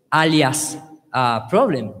 the alias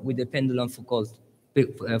problem with the pendulum Foucault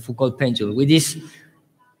pendulum, which is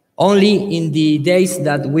only in the days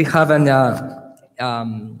that we have an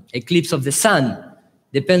eclipse of the sun,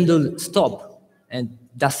 the pendulum stops and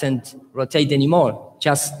doesn't rotate anymore,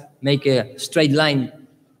 just make a straight line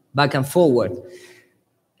back and forward.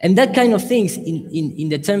 And that kind of things in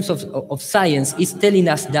the terms of science is telling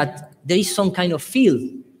us that there is some kind of field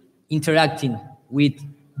interacting with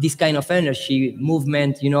this kind of energy,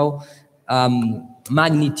 movement,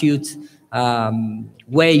 magnitude,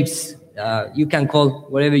 waves, you can call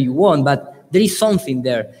whatever you want, but there is something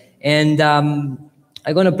there. And I'm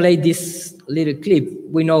going to play this little clip.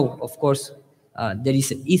 We know, of course, there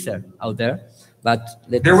is an ether out there, but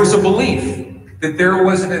there was a belief that there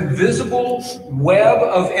was an invisible web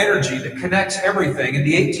of energy that connects everything in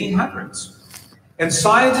the 1800s. And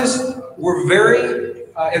scientists were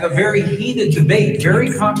in a very heated debate,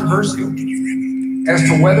 very controversial, as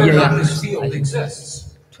to whether or not this field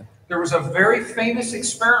exists. There was a very famous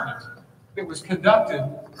experiment that was conducted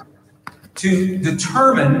to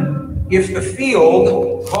determine if the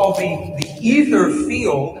field, called the ether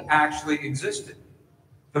field, actually existed.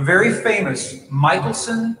 The very famous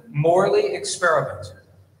Michelson-Morley experiment.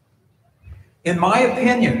 In my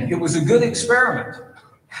opinion, it was a good experiment.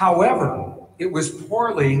 However, it was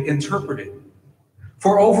poorly interpreted.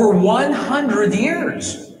 For over 100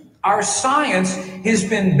 years, Our science has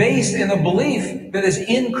been based in a belief that is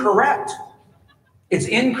incorrect. It's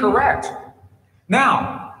incorrect.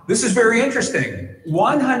 Now, this is very interesting.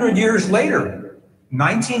 100 years later,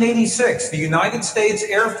 1986, the United States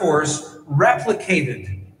Air Force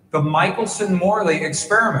replicated the Michelson-Morley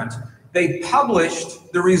experiment. They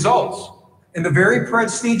published the results in the very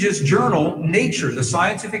prestigious journal, Nature, the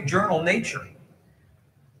scientific journal, Nature.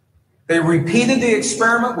 They repeated the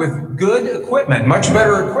experiment with good equipment, much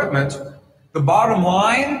better equipment. The bottom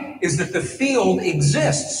line is that the field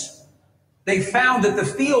exists. They found that the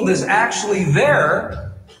field is actually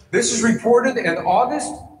there. This is reported in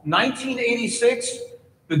August 1986,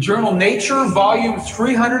 the journal Nature, volume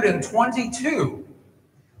 322.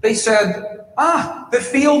 They said, the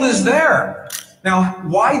field is there. Now,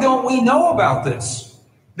 why don't we know about this?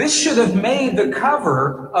 This should have made the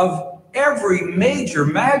cover of every major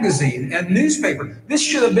magazine and newspaper. This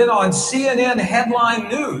should have been on CNN headline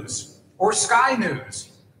news or Sky News.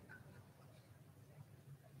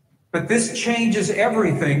 But this changes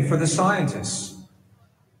everything for the scientists,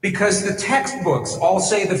 because the textbooks all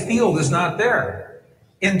say the field is not there.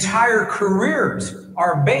 Entire careers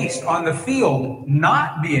are based on the field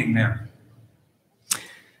not being there.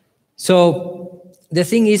 So the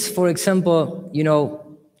thing is, for example,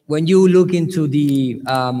 when you look into the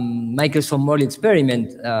Michelson-Morley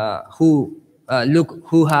experiment, who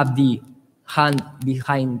have the hand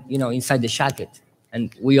behind, inside the jacket,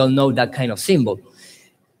 and we all know that kind of symbol.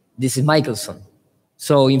 This is Michelson.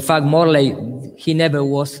 So in fact, Morley, he never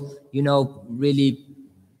was, really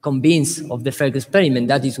convinced of the FEIC experiment.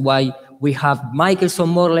 That is why we have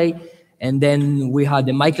Michelson-Morley, and then we have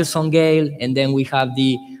the Michelson-Gale, and then we have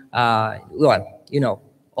the,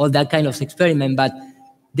 all that kind of experiment. But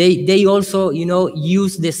they also,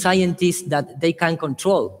 use the scientists that they can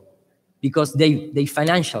control, because they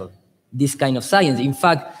financial this kind of science. In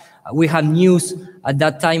fact, we have news at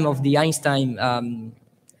that time of the Einstein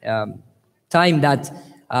time that,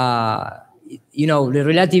 the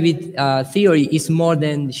relativity theory is more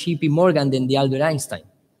than J.P. Morgan than the Albert Einstein.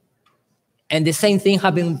 And the same thing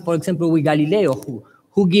happened, for example, with Galileo,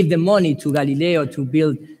 who gave the money to Galileo to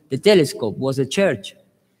build the telescope was the church.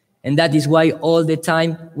 And that is why all the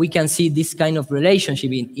time we can see this kind of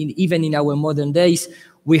relationship. Even in our modern days,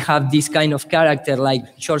 we have this kind of character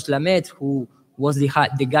like Georges Lamaitre, who was the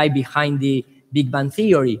guy behind the Big Bang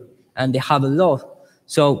theory and the Hubble law.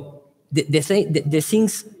 So the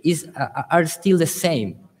things are still the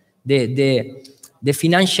same. The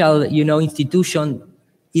financial institution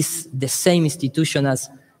is the same institution as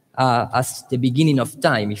the beginning of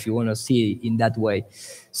time, if you want to see it in that way.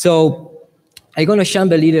 So I'm going to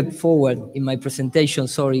jump a little forward in my presentation.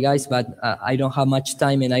 Sorry, guys, but I don't have much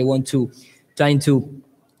time, and I want to try to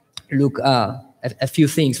look a few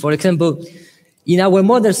things. For example, in our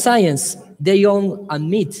modern science, they all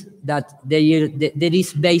admit that there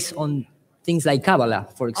is based on things like Kabbalah,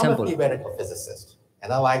 for example. I'm a theoretical physicist,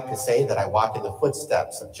 and I like to say that I walk in the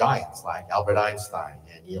footsteps of giants like Albert Einstein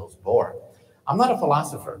and Niels Bohr. I'm not a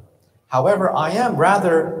philosopher. However, I am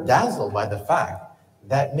rather dazzled by the fact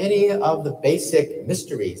that many of the basic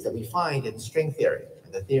mysteries that we find in string theory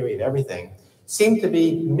and the theory of everything seem to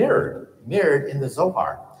be mirrored in the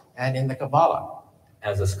Zohar and in the Kabbalah.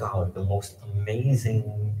 As a scholar, the most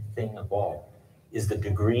amazing thing of all is the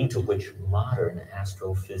degree to which modern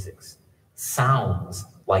astrophysics sounds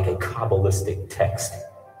like a Kabbalistic text.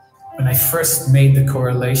 When I first made the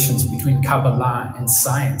correlations between Kabbalah and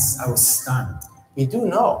science, I was stunned. We do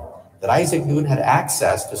know that Isaac Newton had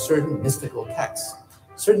access to certain mystical texts,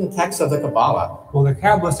 certain texts of the Kabbalah. Well, the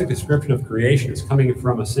Kabbalistic description of creation is coming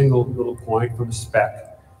from a single little point, from a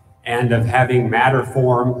speck, and of having matter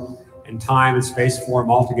form and time and space form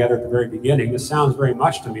all together at the very beginning. This sounds very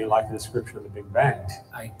much to me like the description of the Big Bang.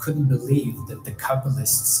 I couldn't believe that the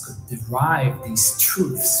Kabbalists could derive these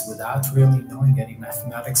truths without really knowing any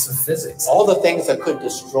mathematics or physics. All the things that could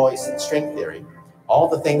destroy string theory, all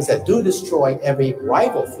the things that do destroy every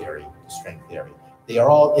rival theory to string theory, they are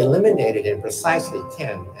all eliminated in precisely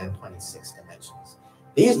 10 and 26 dimensions.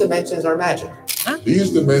 These dimensions are magic. Huh?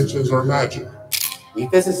 These dimensions are magic. We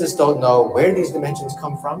physicists don't know where these dimensions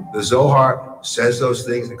come from. The Zohar says those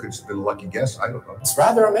things. It could have been a lucky guess. I don't know. It's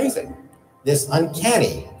rather amazing. This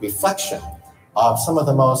uncanny reflection of some of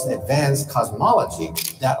the most advanced cosmology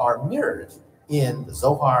that are mirrored in the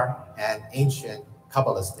Zohar and ancient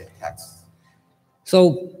Kabbalistic texts.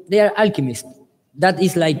 So they are alchemists. That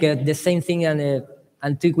is like the same thing in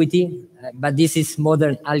antiquity, but this is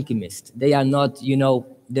modern alchemists. They are not,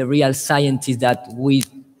 the real scientists that we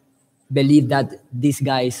believe that these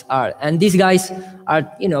guys are. And these guys are,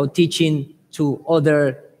 teaching to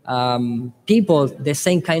other people the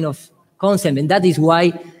same kind of concept, and that is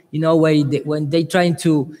why, you know, when they trying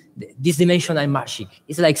to this dimensional magic,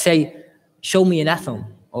 it's like, say, show me an atom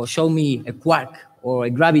or show me a quark or a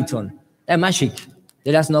graviton. That magic.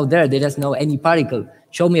 There is no any particle.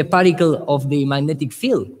 Show me a particle of the magnetic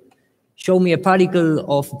field. Show me a particle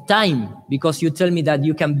of time, because you tell me that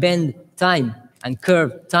you can bend time and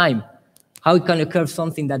curve time. How can you curve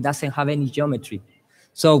something that doesn't have any geometry?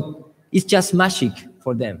 So it's just magic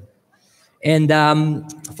for them. And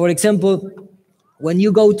for example, when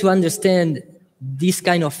you go to understand these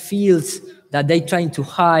kind of fields that they're trying to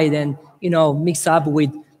hide and, you know, mix up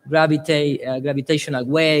with gravitational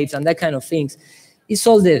waves and that kind of things, it's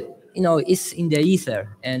all the, you know, it's in the ether.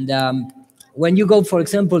 And when you go, for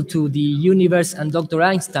example, to the universe and Dr.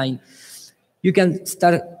 Einstein, you can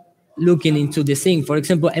start looking into the thing. For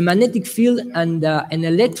example, a magnetic field and an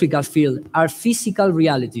electrical field are physical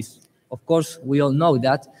realities. Of course, we all know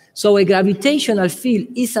that. So a gravitational field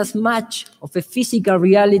is as much of a physical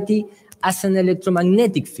reality as an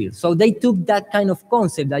electromagnetic field. So they took that kind of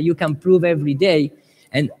concept that you can prove every day,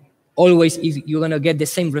 and always you're going to get the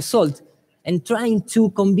same result, and trying to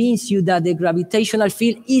convince you that the gravitational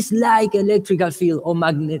field is like electrical field or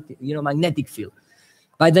magnetic field.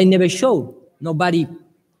 But they never show. Nobody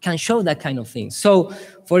can show that kind of thing. So,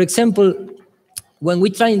 for example, when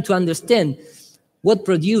we're trying to understand what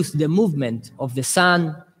produced the movement of the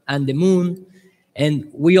sun and the moon, and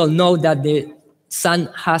we all know that the sun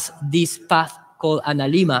has this path called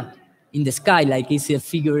analemma in the sky, like it's a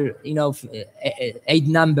figure, you know,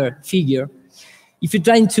 8-number figure. If you're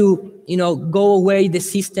trying to, you know, go away the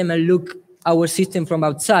system and look our system from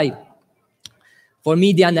outside, for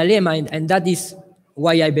me, the analemma, and that is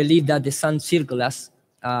why I believe that the sun circles us,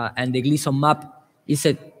 and the Gleason map is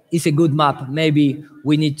a good map. Maybe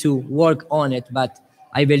we need to work on it, but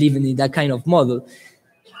I believe in that kind of model.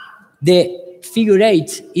 The figure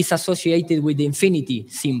 8 is associated with the infinity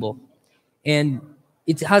symbol, and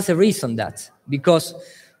it has a reason that, because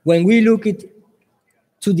when we look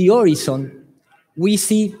to the horizon, we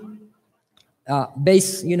see,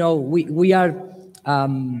 you know, we are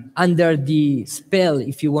under the spell,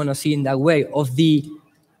 if you want to see in that way, of the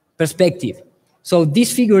perspective. So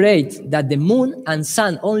this figure 8, that the moon and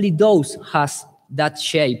sun, only those has that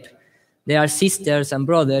shape. They are sisters and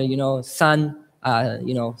brother, you know, son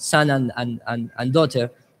and daughter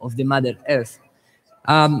of the Mother Earth.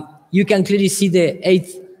 You can clearly see the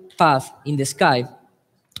 8th path in the sky,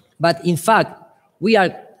 but in fact, we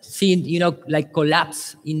are seeing, you know, like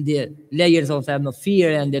collapse in the layers of the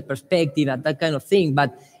atmosphere and the perspective and that kind of thing.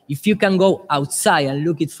 But if you can go outside and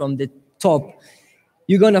look it from the top,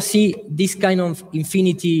 you're going to see this kind of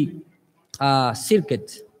infinity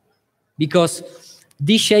circuit, because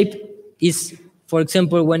this shape is, for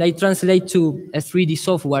example, when I translate to a 3D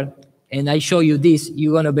software and I show you this,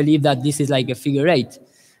 you're going to believe that this is like a figure 8.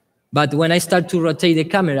 But when I start to rotate the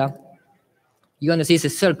camera, you're going to see it's a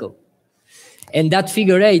circle. And that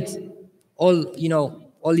figure 8, all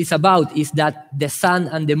it's about is that the sun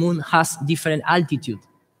and the moon has different altitude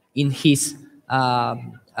in his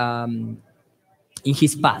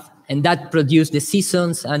path, and that produced the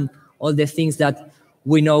seasons and all the things that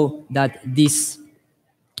we know that this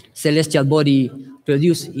celestial body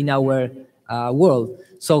produce in our world.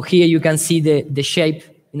 So here you can see the shape,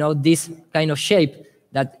 you know, this kind of shape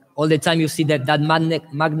that all the time you see that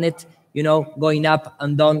magnet, you know, going up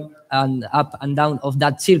and down and up and down of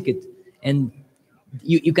that circuit. And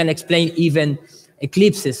you can explain even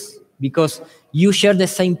eclipses, because you share the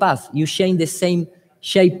same path, you share the same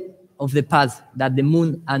shape of the path that the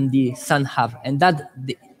moon and the sun have, and that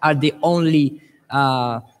are the only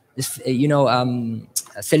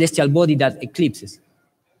celestial body that eclipses.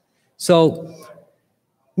 So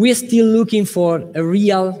we're still looking for a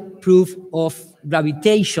real proof of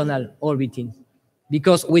gravitational orbiting,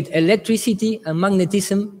 because with electricity and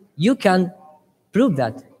magnetism, you can prove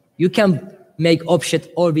that. You can make object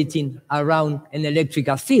orbiting around an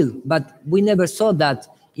electrical field, but we never saw that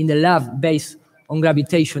in the lab based on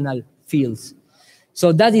gravitational fields.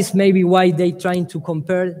 So that is maybe why they're trying to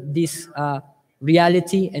compare this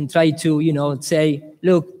reality and try to, you know, say,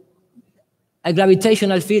 look, a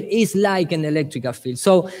gravitational field is like an electrical field.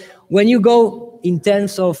 So when you go in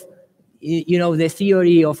terms of, you know, the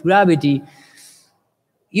theory of gravity,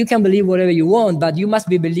 you can believe whatever you want, but you must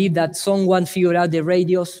believe that someone figured out the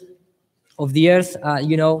radius of the Earth,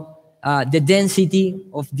 the density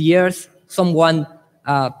of the Earth. Someone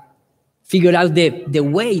figured out the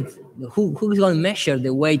weight. Who's going to measure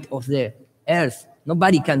the weight of the Earth?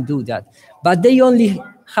 Nobody can do that. But they only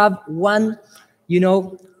have one, you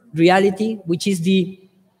know, reality, which is the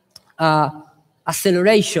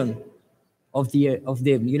acceleration of the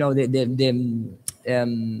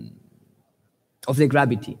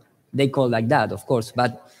gravity. They call like that, of course,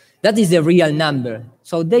 but that is the real number.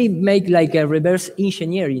 So they make like a reverse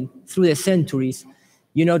engineering through the centuries,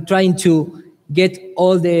 trying to get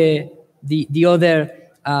all the other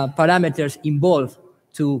parameters involved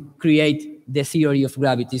to create the theory of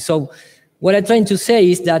gravity. So what I'm trying to say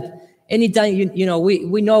is that anytime,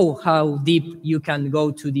 we know how deep you can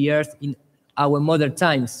go to the Earth in our modern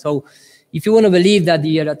times. So if you want to believe that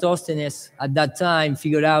the Eratosthenes at that time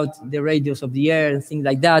figured out the radius of the Earth and things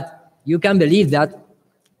like that, you can believe that.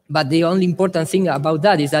 But the only important thing about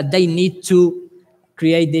that is that they need to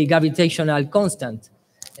create the gravitational constant.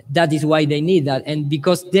 That is why they need that. And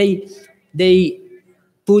because they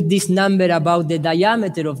put this number about the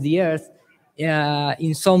diameter of the Earth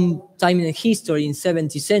in some time in history, in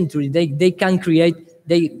 17th century, they can create,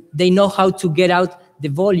 they know how to get out the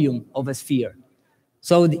volume of a sphere.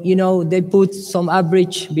 So, they put some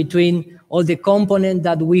average between all the components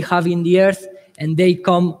that we have in the Earth, and they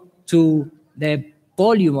come to the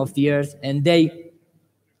volume of the Earth, and they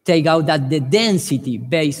take out that the density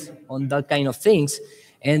based on that kind of things.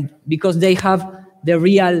 And because they have the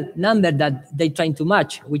real number that they're trying to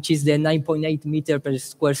match, which is the 9.8 meter per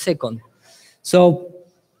square second. So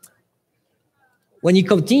when you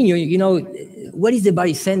continue, what is the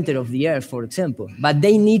barycenter of the Earth, for example? But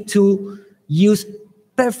they need to use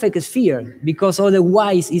perfect sphere, because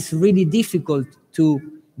otherwise it's really difficult to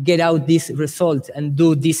get out this result and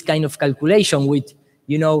do this kind of calculation with,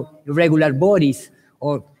 irregular bodies,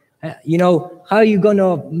 or, how are you going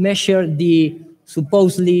to measure the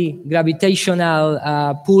supposedly gravitational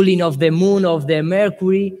pulling of the moon, of the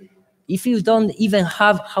Mercury, if you don't even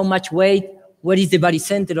have how much weight, what is the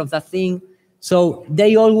barycenter of that thing? So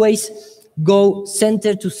they always go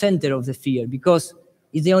center to center of the sphere, because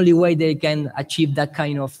it's the only way they can achieve that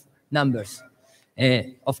kind of numbers.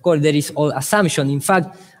 Of course, there is all assumption. In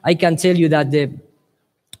fact, I can tell you that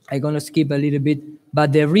I'm going to skip a little bit,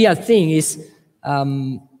 but the real thing is,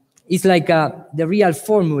 it's like the real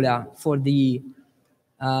formula for the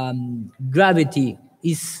gravity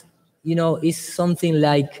is, is something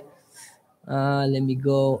like, let me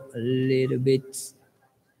go a little bit.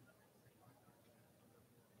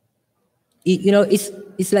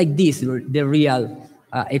 It's like this, the real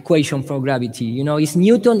equation for gravity. It's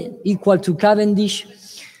Newton equal to Cavendish,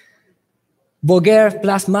 Boger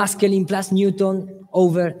plus Maskelyne plus Newton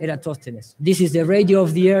over Eratosthenes. This is the radius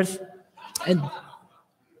of the Earth.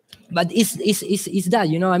 But it's that,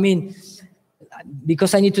 I mean,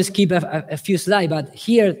 because I need to skip a few slides, but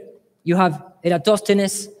here you have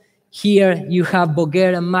Eratosthenes, here you have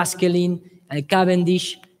Boger and Maskelyne and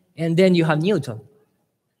Cavendish, and then you have Newton.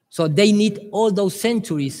 So they need all those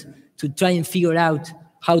centuries to try and figure out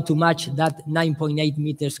how to match that 9.8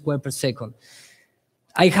 meters squared per second.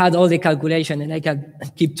 I had all the calculation, and I can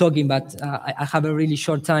keep talking, but I have a really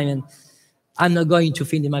short time, and I'm not going to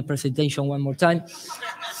finish my presentation one more time.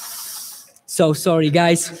 So sorry,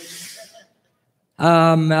 guys.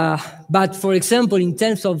 But for example, in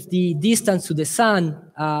terms of the distance to the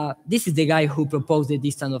sun, this is the guy who proposed the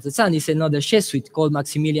distance of the sun. It's another Jesuit called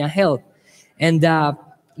Maximilian Hell. And,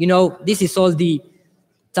 this is all the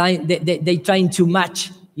time they trying to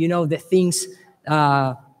match, the things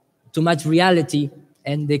to match reality,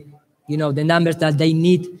 and the numbers that they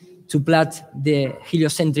need to plot the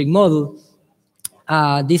heliocentric model.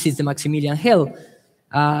 This is the Maximilian Hell.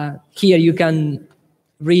 Here you can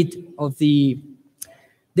read of the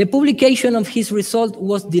publication of his result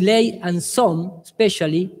was delayed, and some,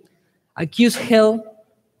 especially, accused Hell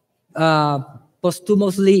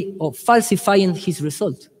posthumously of falsifying his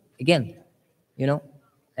result again,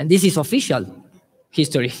 and this is official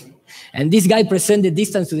history. And this guy presented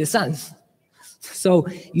distance to the sun. So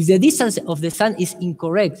if the distance of the sun is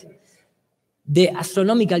incorrect, the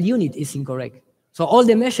astronomical unit is incorrect. So all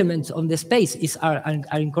the measurements of the space are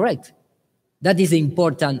incorrect. That is the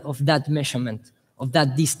importance of that measurement, of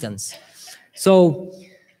that distance. So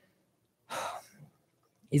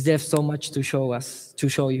is there so much to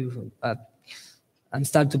show you? I'm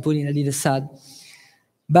starting to put in a little sad.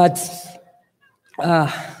 But,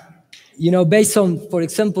 based on, for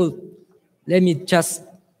example, let me just,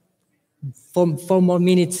 4 more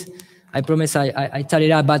minutes, I promise I tell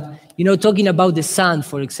it up, but, talking about the sun,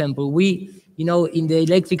 for example, we, in the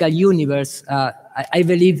electrical universe, I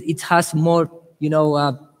believe it has more,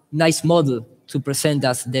 nice model to present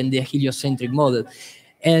us than the heliocentric model.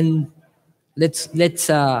 And let's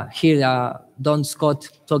hear Don Scott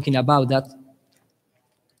talking about that.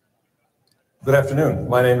 Good afternoon.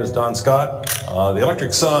 My name is Don Scott. The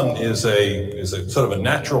electric sun is a sort of a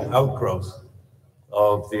natural outgrowth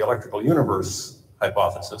of the electrical universe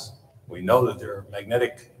hypothesis. We know that their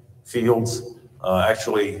magnetic fields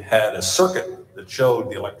actually had a circuit that showed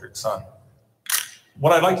the electric sun.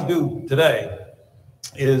 What I'd like to do today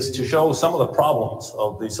is to show some of the problems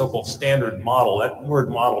of the so-called standard model. That word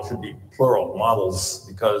model should be plural, models,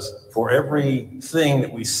 because for every thing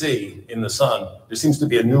that we see in the sun, there seems to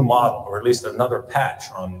be a new model, or at least another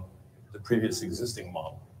patch on the previous existing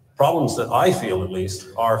model. Problems that I feel, at least,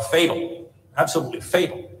 are fatal, absolutely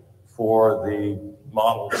fatal for the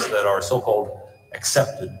models that are so-called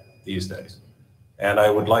accepted these days. And I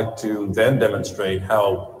would like to then demonstrate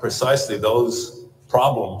how precisely those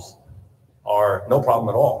problems are no problem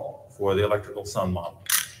at all for the electrical sun model.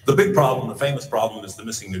 The big problem, the famous problem, is the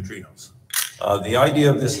missing neutrinos. The idea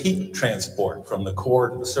of this heat transport from the core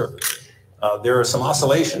to the surface. There are some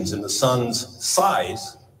oscillations in the sun's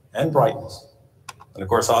size and brightness. And of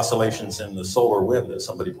course, oscillations in the solar wind, as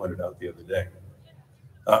somebody pointed out the other day.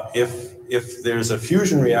 If there's a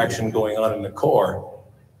fusion reaction going on in the core,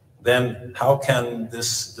 then how can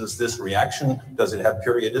does this reaction, does it have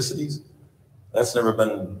periodicities? That's never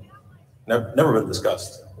been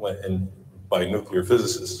discussed by nuclear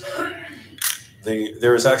physicists.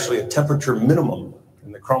 There is actually a temperature minimum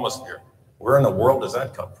in the chromosphere. Where in the world does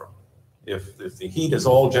that come from? If the heat is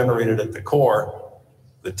all generated at the core,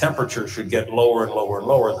 the temperature should get lower and lower and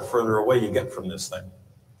lower the further away you get from this thing.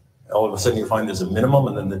 All of a sudden you find there's a minimum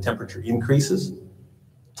and then the temperature increases.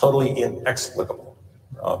 Totally inexplicable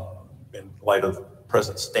in light of the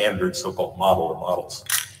present standard so-called model or models.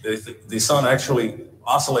 The sun actually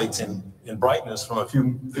oscillates in brightness from a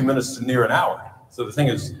few minutes to near an hour. So the thing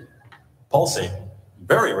is pulsating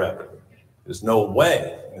very rapidly. There's no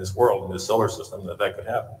way in this world, in this solar system, that could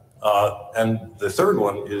happen. And the third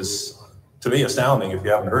one is, to me, astounding if you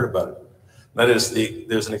haven't heard about it. That is,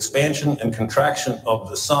 there's an expansion and contraction of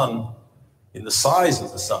the sun in the size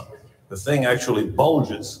of the sun. The thing actually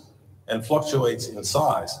bulges and fluctuates in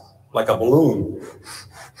size like a balloon.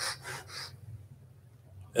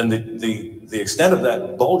 And the extent of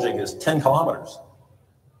that bulging is 10 kilometers.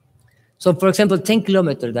 So for example, 10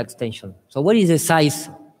 kilometers extension. So what is the size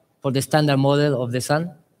for the standard model of the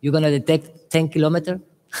sun? You're gonna detect 10 kilometers?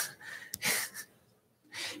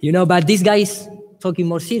 You know, but this guy is talking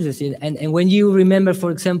more seriously. And when you remember, for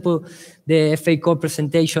example, the FEIC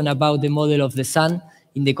presentation about the model of the sun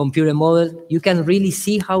in the computer model, you can really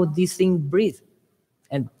see how this thing breathes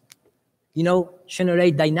and, you know,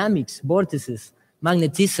 generate dynamics, vortices,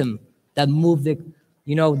 magnetism that move the,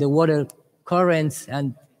 you know, the water currents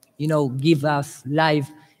and, you know, give us life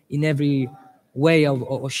in every way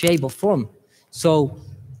or shape or form. So,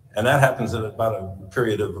 and that happens in about a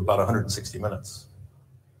period of about 160 minutes.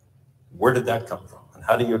 Where did that come from? And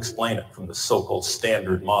how do you explain it from the so-called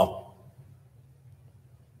standard model?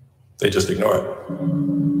 They just ignore it.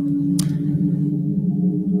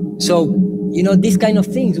 So, you know, these kind of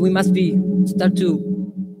things we must start to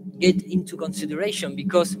get into consideration,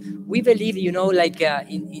 because we believe, you know, like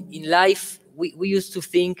in life, we used to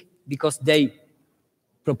think, because they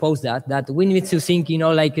proposed that we need to think, you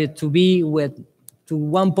know, like to be to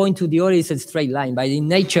one point to the other is a straight line, but in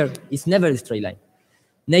nature, it's never a straight line.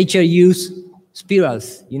 Nature uses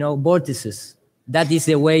spirals, you know, vortices. That is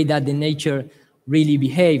the way that the nature really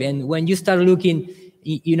behave. And when you start looking,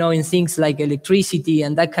 you know, in things like electricity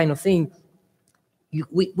and that kind of thing,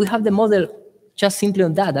 we have the model just simply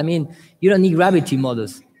on that. I mean, you don't need gravity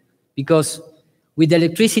models, because with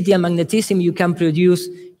electricity and magnetism, you can produce,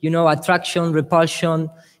 you know, attraction, repulsion,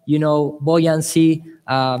 you know, buoyancy,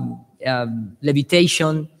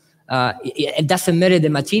 levitation. It doesn't matter the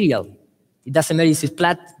material. It doesn't matter if it's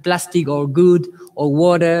plastic or wood or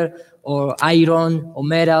water or iron or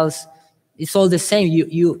metals. It's all the same.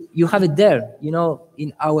 You have it there, you know,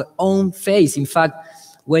 in our own face. In fact,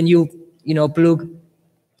 when you know, plug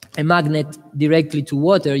a magnet directly to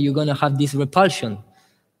water, you're going to have this repulsion.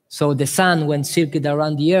 So the sun, when circuit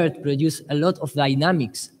around the Earth, produces a lot of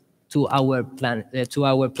dynamics to our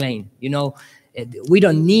plane. You know, we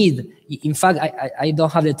don't need. In fact, I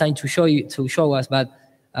don't have the time to show us, but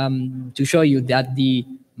to show you that the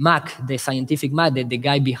Mach, the scientific Mach, the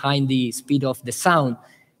guy behind the speed of the sound,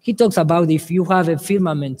 he talks about if you have a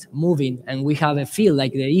firmament moving and we have a field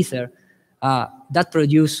like the ether, that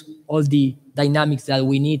produce all the dynamics that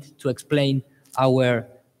we need to explain our,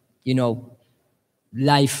 you know,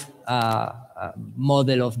 life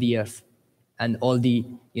model of the Earth and all the,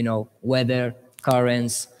 you know, weather,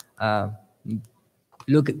 currents.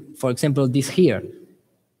 Look, for example, this here.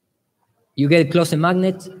 You get close a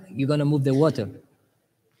magnet, you're gonna move the water.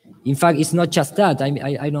 In fact, it's not just that.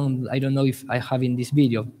 I don't know if I have in this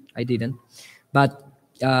video. I didn't, but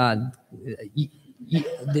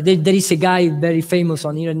there is a guy very famous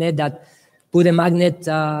on the internet that put a magnet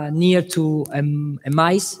near to a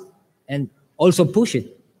mice and also push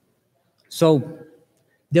it. So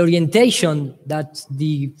the orientation that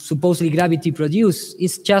the supposedly gravity produces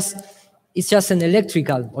is just an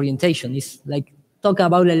electrical orientation. It's like talking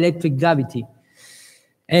about electric gravity.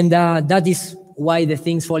 And that is why the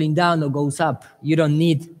thing's falling down or goes up. You don't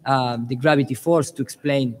need the gravity force to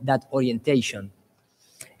explain that orientation.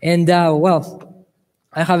 And well,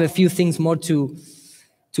 I have a few things more to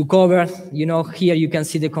cover. You know, here you can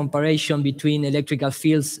see the comparison between electrical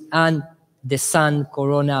fields and the sun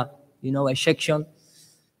corona, you know, ejection.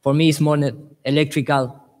 For me, it's more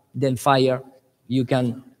electrical than fire. You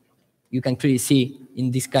can clearly see in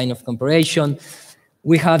this kind of comparison.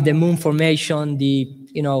 We have the moon formation,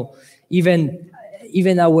 you know,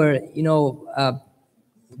 even our, you know,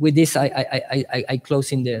 with this, I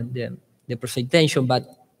close in the presentation, but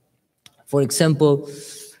for example,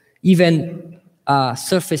 even a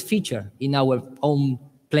surface feature in our own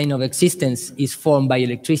plane of existence is formed by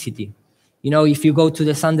electricity. You know, if you go to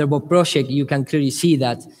the Thunderbolt project, you can clearly see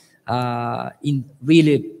that in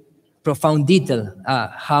really profound detail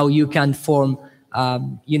how you can form,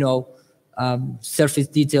 you know, surface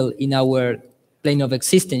detail in our plane of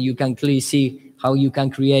existence. You can clearly see how you can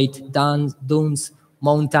create dunes,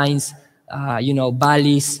 mountains, you know,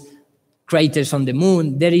 valleys, craters on the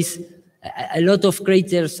moon. There is a lot of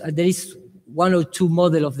craters. There is 1 or 2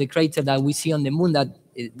 models of the crater that we see on the moon that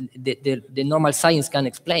the normal science can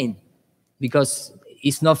explain, because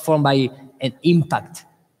it's not formed by an impact.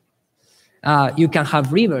 You can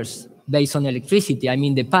have rivers based on electricity. I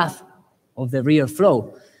mean, the path of the river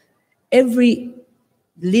flow. Every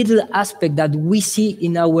little aspect that we see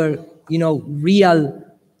in our, you know, real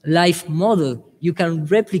life model, you can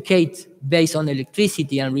replicate based on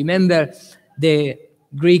electricity. And remember the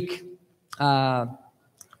Greek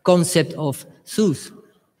concept of Zeus.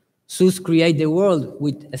 Zeus created the world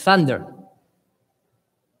with a thunder.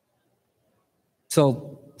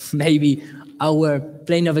 So maybe our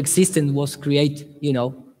plane of existence was created, you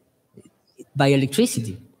know, by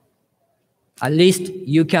electricity. At least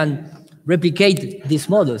you can replicate these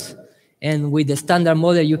models. And with the standard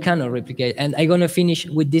model, you cannot replicate. And I'm going to finish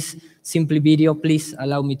with this simple video. Please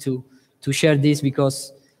allow me to share this,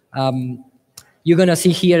 because you're going to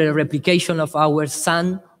see here a replication of our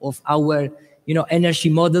sun, of our, you know, energy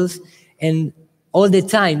models. And all the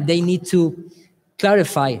time, they need to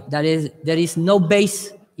clarify that there is no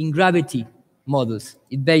base in gravity models.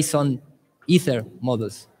 It's based on ether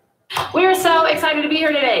models. We are so excited to be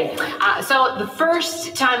here today. So the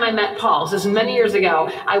first time I met Paul, this was many years ago,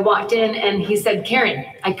 I walked in and he said, Karen,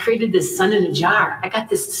 I created this sun in a jar. I got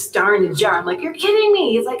this star in a jar. I'm like, you're kidding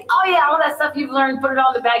me. He's like, oh yeah, all that stuff you've learned, put it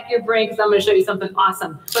all in the back of your brain because I'm going to show you something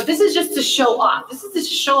awesome. But this is just to show off. This is to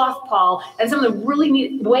show off Paul and some of the really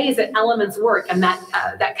neat ways that elements work and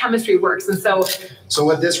that chemistry works. And so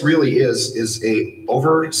what this really is a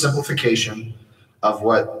oversimplification of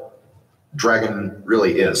what Dragon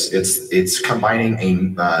really is. It's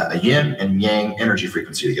combining a yin and yang energy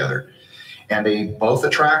frequency together, and they both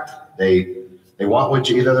attract. They want what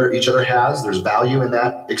each other has. There's value in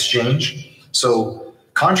that exchange. So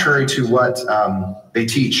contrary to what they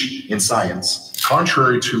teach in science,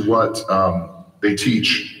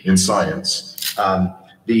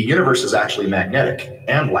 the universe is actually magnetic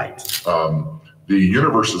and light.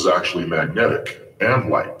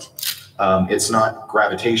 It's not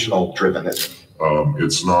gravitational driven. So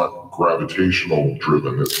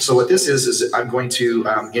what this is I'm going to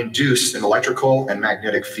induce an electrical and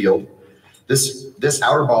magnetic field. This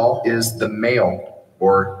outer ball is the male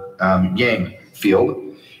or yang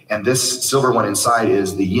field, and this silver one inside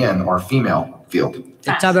is the yin or female field.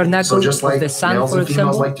 The tabernacle so just like of the sun, males for and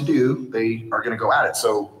females example, like to do, they are going to go at it.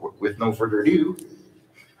 So with no further ado,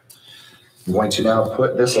 I'm going to now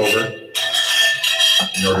put this over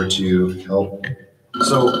in order to help.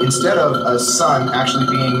 So instead of a sun actually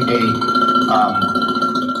being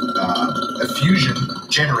a fusion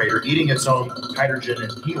generator eating its own hydrogen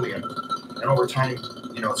and helium, and over time,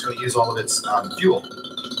 you know, it's going to use all of its fuel,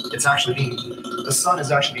 the sun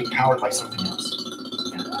is actually being powered by something else.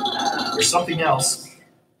 There's something else.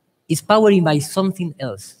 It's powered by something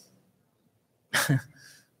else.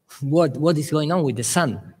 What is going on with the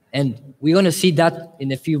sun? And we're going to see that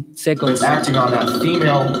in a few seconds. It's acting on that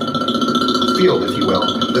female field, if you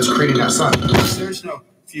will, that's creating that sun. There's no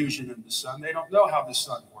fusion in the sun. They don't know how the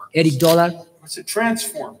sun works. Eric Dollar. What's it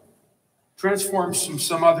transform? Transforms from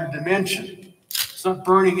some other dimension. It's not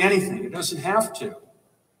burning anything. It doesn't have to.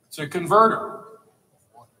 It's a converter.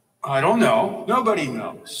 I don't know. Nobody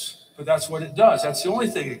knows. but that's what it does. That's the only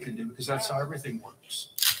thing it can do, because that's how everything works.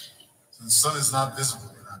 So the sun is not visible.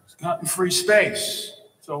 Not in free space.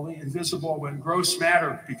 It's only invisible when gross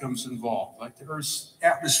matter becomes involved, like the Earth's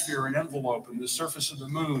atmosphere and envelope and the surface of the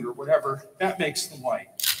moon or whatever. That makes the light.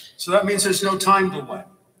 So that means there's no time delay.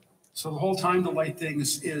 So the whole time delay thing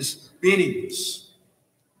is meaningless.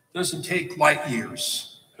 It doesn't take light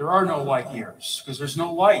years. There are no light years because there's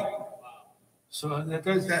no light. So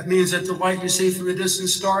that means that the light you see from the distant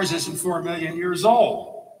stars isn't 4 million years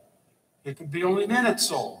old. It could be only minutes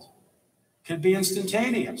old. It could be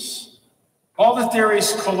instantaneous. All the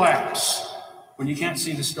theories collapse when you can't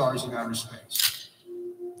see the stars in outer space.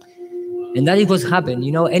 And that is what's happened.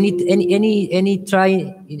 You know, any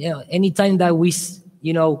time that we,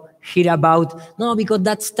 you know, hear about, no, because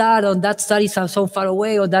that star or that star is so far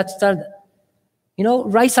away, or that star, you know,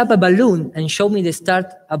 rise up a balloon and show me the star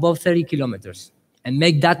above 30 kilometers and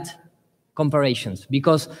make that comparisons.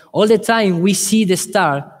 Because all the time we see the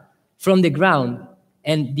star from the ground,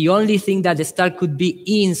 and the only thing that the star could be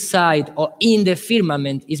inside or in the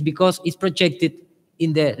firmament is because it's projected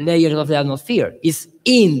in the layers of the atmosphere. It's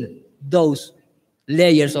in those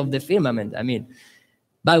layers of the firmament, I mean.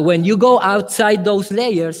 But when you go outside those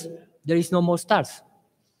layers, there is no more stars.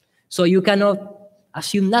 So you cannot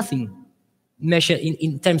assume nothing measure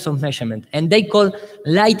in terms of measurement. And they call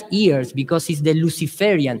light years because it's the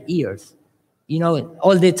Luciferian years. You know,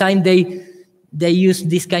 all the time they use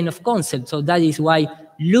this kind of concept. So that is why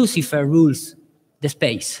Lucifer rules the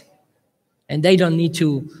space. And they don't need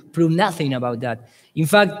to prove nothing about that. In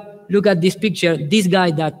fact, look at this picture. This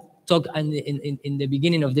guy that talked in the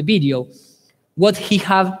beginning of the video, what he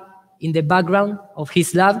have in the background of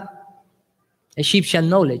his lab? Egyptian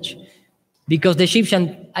knowledge. Because the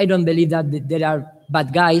Egyptian, I don't believe that there are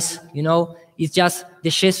bad guys, you know. It's just the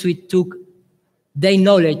Jesuits took their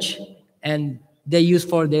knowledge and they use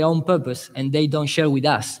for their own purpose, and they don't share with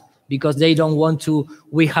us because they don't want to,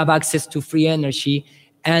 we have access to free energy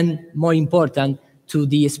and, more important, to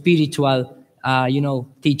the spiritual, you know,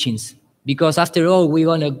 teachings. Because after all, we're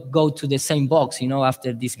going to go to the same box, you know,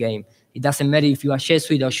 after this game. It doesn't matter if you are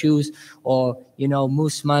Jesuit or Jews or, you know,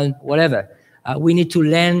 Muslim, whatever. We need to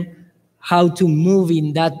learn how to move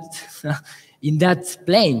in that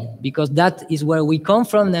plane, because that is where we come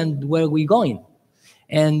from and where we're going.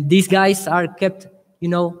 And these guys are kept, you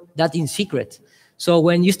know, that in secret. So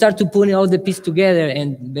when you start to put all the pieces together,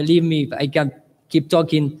 and believe me, I can keep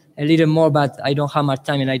talking a little more, but I don't have much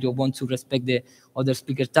time and I don't want to respect the other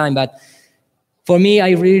speaker's time. But for me, I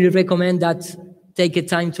really recommend that take a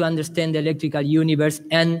time to understand the electrical universe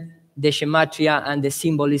and the gematria and the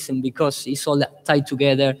symbolism, because it's all tied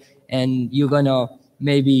together, and you're gonna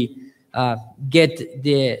maybe get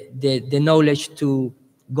the knowledge to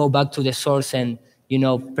go back to the source and, you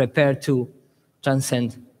know, prepare to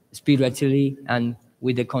transcend spiritually and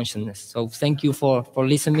with the consciousness. So thank you for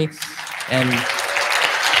listening, and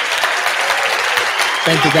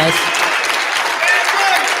thank you guys.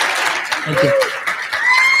 Thank you.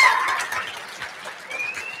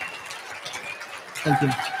 Thank you.